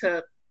having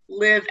to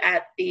live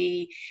at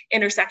the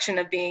intersection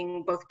of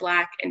being both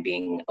Black and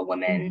being a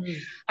woman.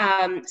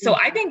 So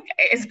I think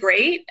it's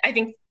great. I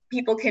think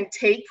people can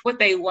take what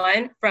they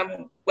want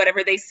from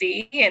whatever they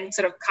see and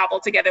sort of cobble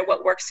together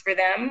what works for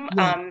them.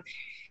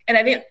 And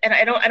I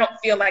don't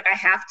feel like I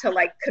have to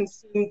like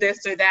consume this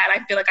or that.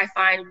 I feel like I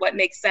find what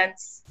makes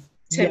sense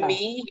to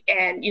me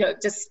and,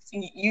 just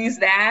use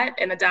that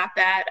and adopt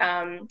that.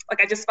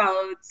 Like I just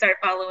started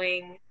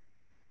following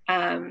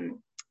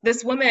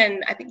this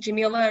woman, I think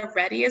Jamila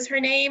Reddy is her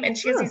name. And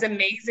she has these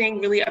amazing,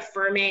 really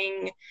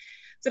affirming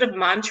sort of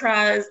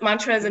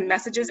mantras and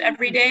messages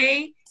every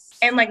day.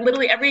 And like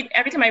literally every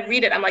time I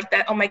read it, I'm like,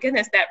 oh my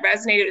goodness, that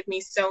resonated with me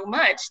so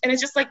much. And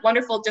it's just like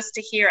wonderful just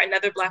to hear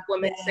another Black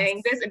woman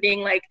saying this and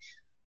being like,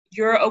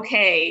 you're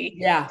okay.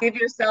 Give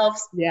yourself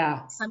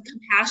some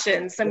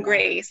compassion, some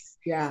grace.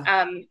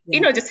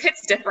 Just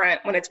hits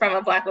different when it's from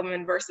a Black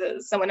woman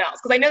versus someone else.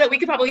 Because I know that we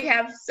could probably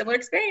have similar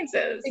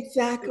experiences.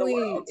 Exactly.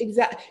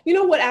 You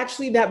know what,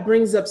 actually, that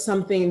brings up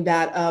something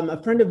that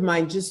a friend of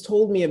mine just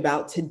told me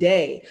about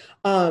today.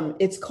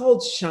 It's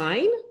called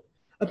Shine.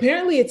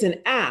 Apparently it's an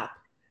app.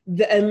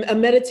 A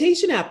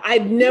meditation app.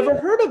 I've never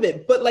heard of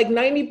it, but like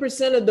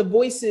 90% of the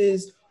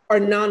voices are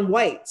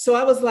non-white. So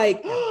I was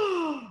like,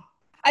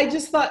 I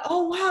just thought,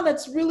 oh, wow,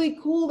 that's really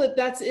cool that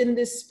that's in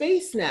this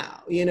space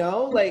now,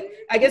 like,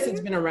 I guess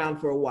it's been around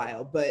for a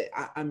while, but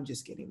I'm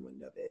just getting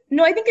wind of it.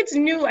 No, I think it's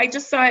new. I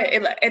just saw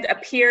it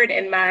appeared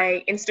in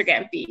my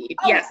Instagram feed.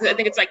 Yes, I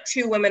think it's like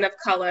 2 women of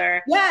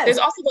color. Yes. There's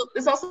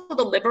also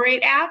the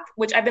Liberate app,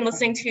 which I've been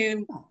listening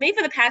to maybe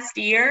for the past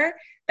year.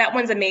 That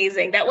one's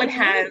amazing. That one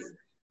has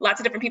lots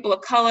of different people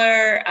of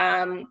color,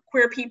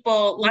 queer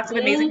people, lots of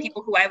amazing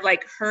people who I've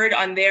like heard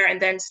on there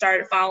and then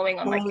started following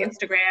on like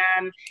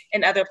Instagram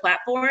and other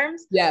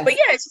platforms. But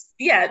it's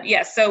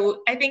just,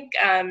 So I think,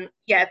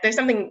 there's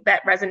something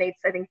that resonates,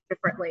 I think,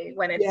 differently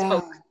when it's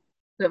folks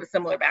who have a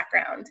similar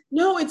background.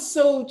 No, it's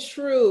so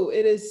true.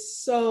 It is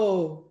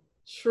so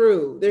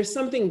true. There's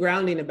something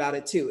grounding about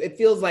it too. It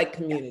feels like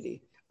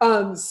community.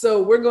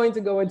 So we're going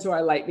to go into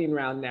our lightning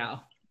round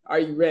now. Are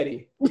you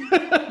ready?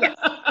 Yes.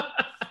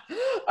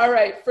 All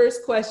right,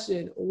 first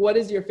question. What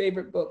is your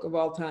favorite book of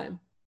all time?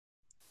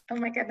 Oh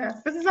my goodness,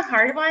 this is a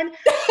hard one.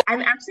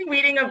 I'm actually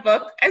reading a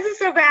book. This is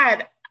so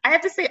bad. I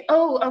have to say,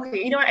 okay.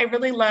 You know what? I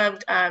really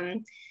loved,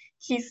 and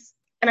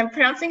I'm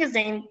pronouncing his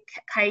name,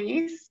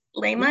 Kais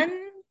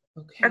Lehman.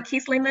 or Okay.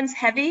 Keith Lehman's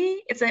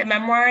Heavy. It's a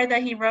memoir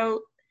that he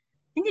wrote.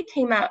 I think it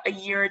came out a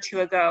year or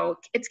two ago.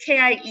 It's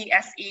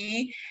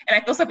Kiese, and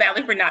I feel so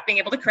badly for not being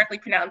able to correctly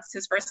pronounce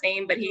his first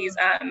name, but he's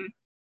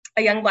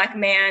a young Black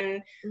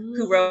man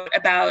who wrote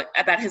about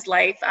his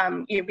life,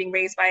 being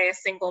raised by a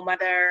single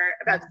mother,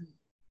 about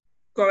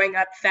growing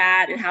up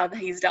fat and how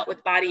he's dealt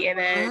with body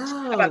image,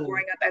 about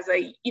growing up as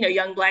a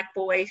young Black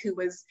boy who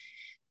was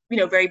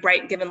very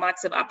bright and given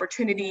lots of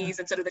opportunities,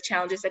 and sort of the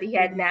challenges that he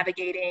had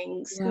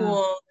navigating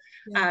school.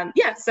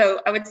 So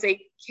I would say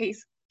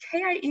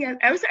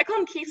I call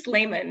him Keith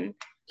Lehman,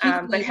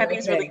 but Heavy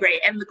is really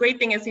great. And the great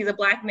thing is he's a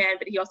Black man,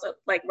 but he also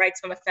writes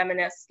from a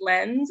feminist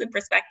lens and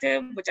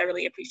perspective, which I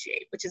really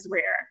appreciate, which is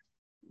rare.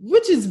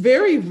 Which is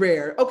very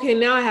rare. Okay,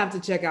 now I have to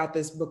check out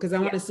this book because I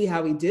want to see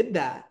how he did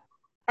that.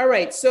 All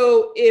right,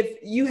 so if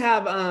you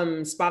have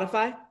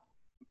Spotify,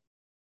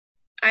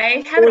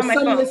 I have it on my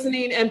phone.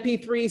 Listening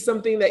MP3,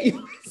 something that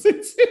you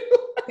listen to.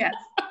 Yes.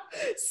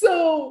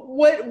 So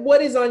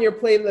what is on your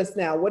playlist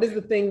now? What is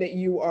the thing that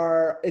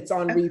it's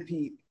on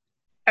repeat?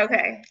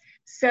 Okay.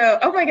 So,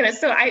 oh my goodness.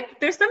 So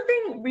there's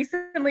something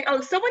recently,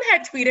 someone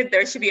had tweeted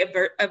there should be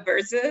a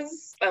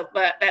versus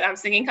that I'm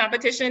singing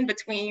competition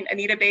between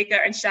Anita Baker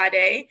and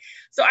Sade.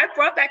 So I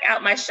brought back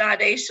out my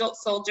Sade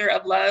Soldier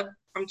of Love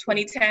from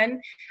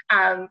 2010.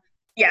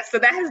 So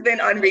that has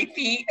been on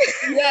repeat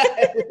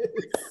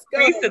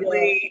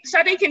recently.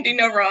 Sade can do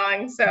no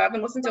wrong. So I've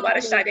been listening to a lot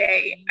of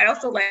Sade. I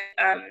also like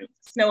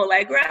Snow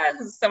Allegra,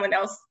 who's someone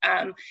else.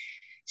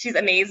 She's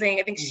amazing.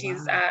 I think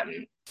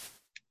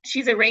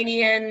she's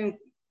Iranian,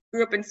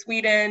 grew up in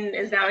Sweden,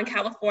 is now in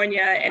California,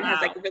 and has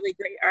a really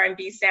great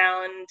R&B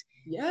sound.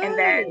 Yes. And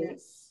then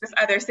this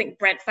other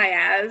Brent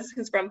Fayaz,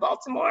 who's from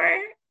Baltimore.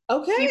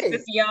 Okay. He's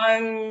this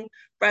young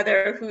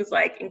brother who's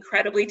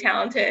incredibly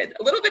talented,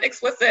 a little bit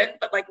explicit,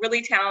 but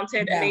really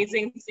talented,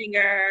 amazing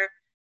singer.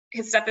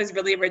 His stuff is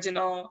really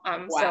original.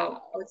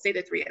 So I would say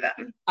the three of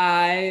them.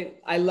 I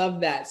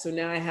love that. So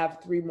now I have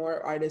 3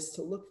 more artists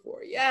to look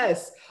for.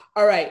 Yes.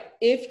 All right.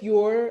 If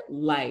your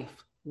life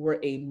were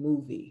a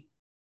movie,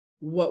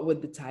 what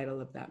would the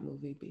title of that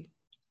movie be?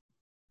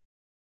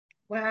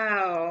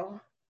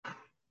 Wow.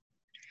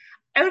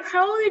 I would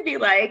probably be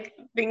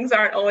Things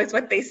Aren't Always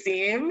What They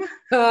Seem.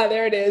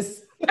 There it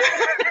is.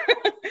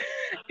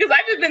 Because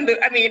I've just been,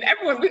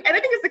 everyone, and I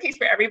think it's the case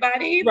for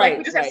everybody.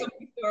 We just have so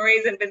many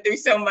stories and been through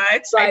so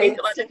much. I think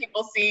a lot of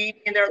people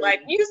see and they're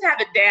you just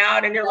have it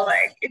down, and you're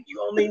if you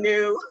only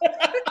knew.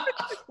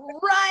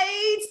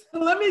 Right.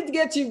 Let me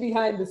get you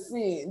behind the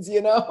scenes,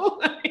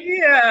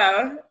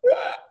 Yeah.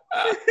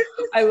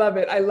 I love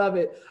it. I love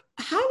it.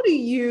 How do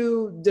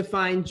you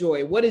define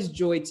joy? What is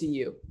joy to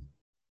you?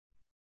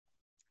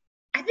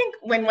 I think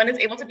when one is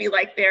able to be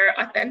their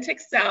authentic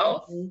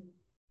self,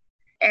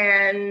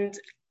 and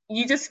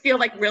you just feel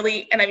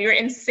really, and you're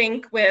in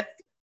sync with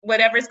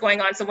whatever's going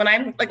on. So when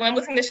I'm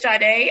listening to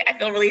Sade, I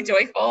feel really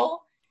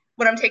joyful.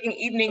 When I'm taking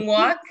evening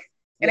walk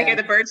and I hear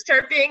the birds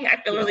chirping, I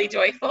feel really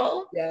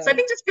joyful. Yeah. So I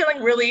think just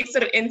feeling really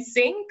sort of in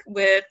sync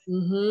with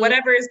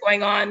whatever is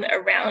going on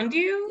around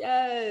you.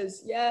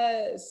 Yes,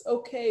 yes.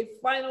 Okay,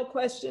 final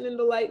question in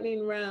the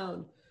lightning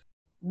round.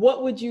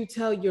 What would you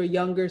tell your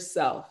younger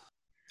self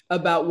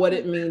about what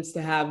it means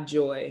to have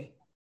joy,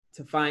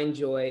 to find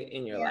joy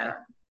in your life?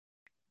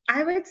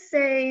 I would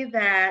say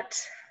that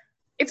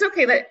it's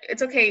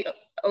okay,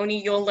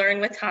 Oni, you'll learn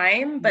with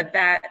time, but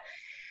that,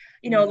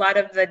 a lot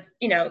of the,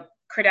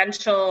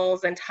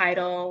 credentials and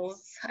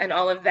titles and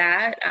all of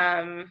that,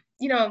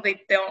 they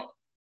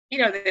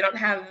don't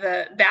have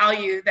the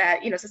value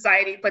that,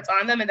 society puts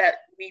on them, and that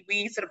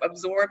we sort of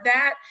absorb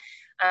that,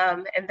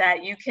 and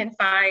that you can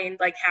find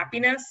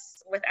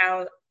happiness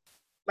without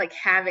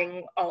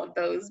having all of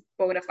those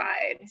bona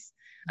fides.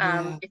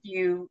 If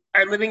you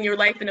are living your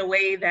life in a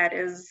way that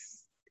is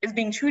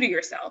being true to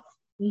yourself.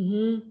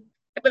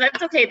 But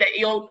that's okay, that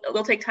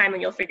it'll take time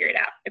and you'll figure it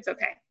out. It's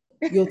okay.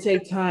 You'll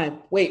take time.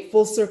 Wait,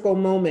 full circle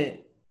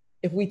moment.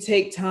 If we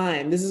take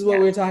time, this is what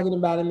we were talking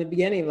about in the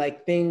beginning,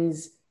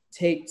 things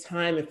take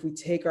time. If we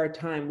take our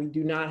time, we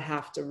do not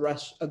have to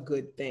rush a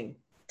good thing.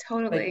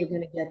 Totally. We're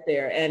going to get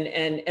there,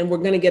 and we're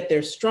going to get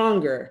there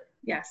stronger.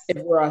 Yes. If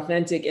we're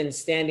authentic and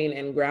standing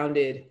and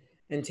grounded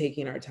and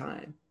taking our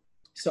time.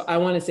 So I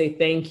want to say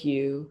thank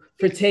you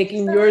for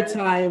taking your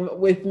time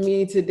with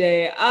me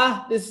today.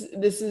 This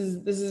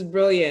is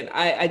brilliant.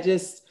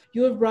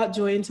 You have brought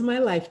joy into my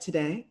life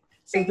today.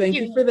 So thank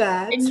you for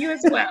that. And you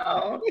as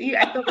well.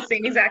 I feel the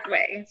same exact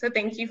way. So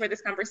thank you for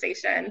this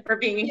conversation, for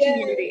being in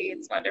community.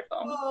 It's wonderful.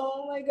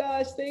 Oh my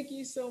gosh, thank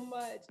you so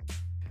much.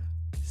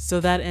 So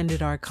that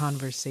ended our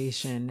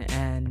conversation.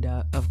 And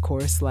of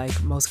course,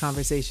 like most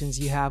conversations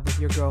you have with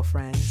your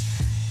girlfriends,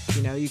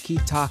 you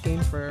keep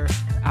talking for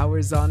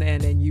hours on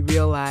end and you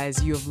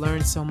realize you have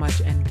learned so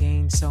much and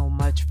gained so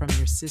much from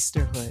your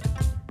sisterhood.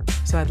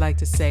 So I'd like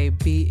to say,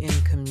 be in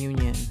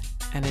communion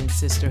and in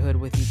sisterhood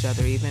with each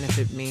other, even if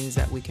it means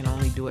that we can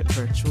only do it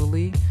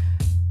virtually.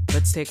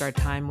 Let's take our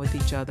time with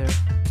each other.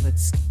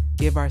 Let's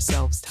give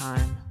ourselves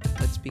time.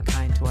 Let's be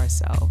kind to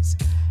ourselves.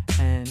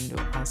 And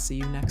I'll see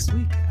you next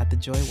week at the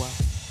Joy Well.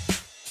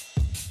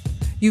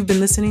 You've been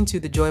listening to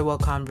the Joy Well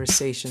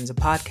Conversations, a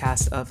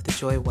podcast of the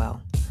Joy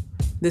Well.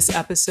 This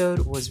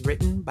episode was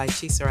written by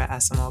Chisara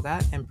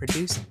Asamoga and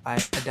produced by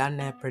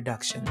Adane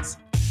Productions.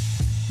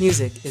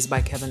 Music is by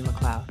Kevin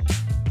MacLeod.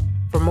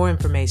 For more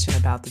information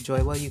about the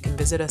Joy Well, you can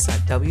visit us at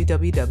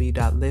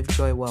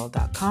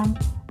www.livejoywell.com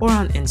or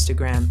on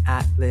Instagram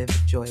at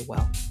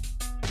livejoywell.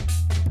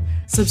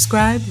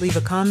 Subscribe, leave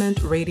a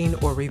comment, rating,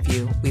 or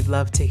review. We'd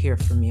love to hear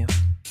from you.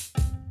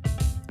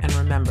 And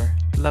remember,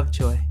 love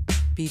joy,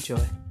 be joy,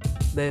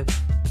 live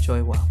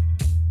joy well.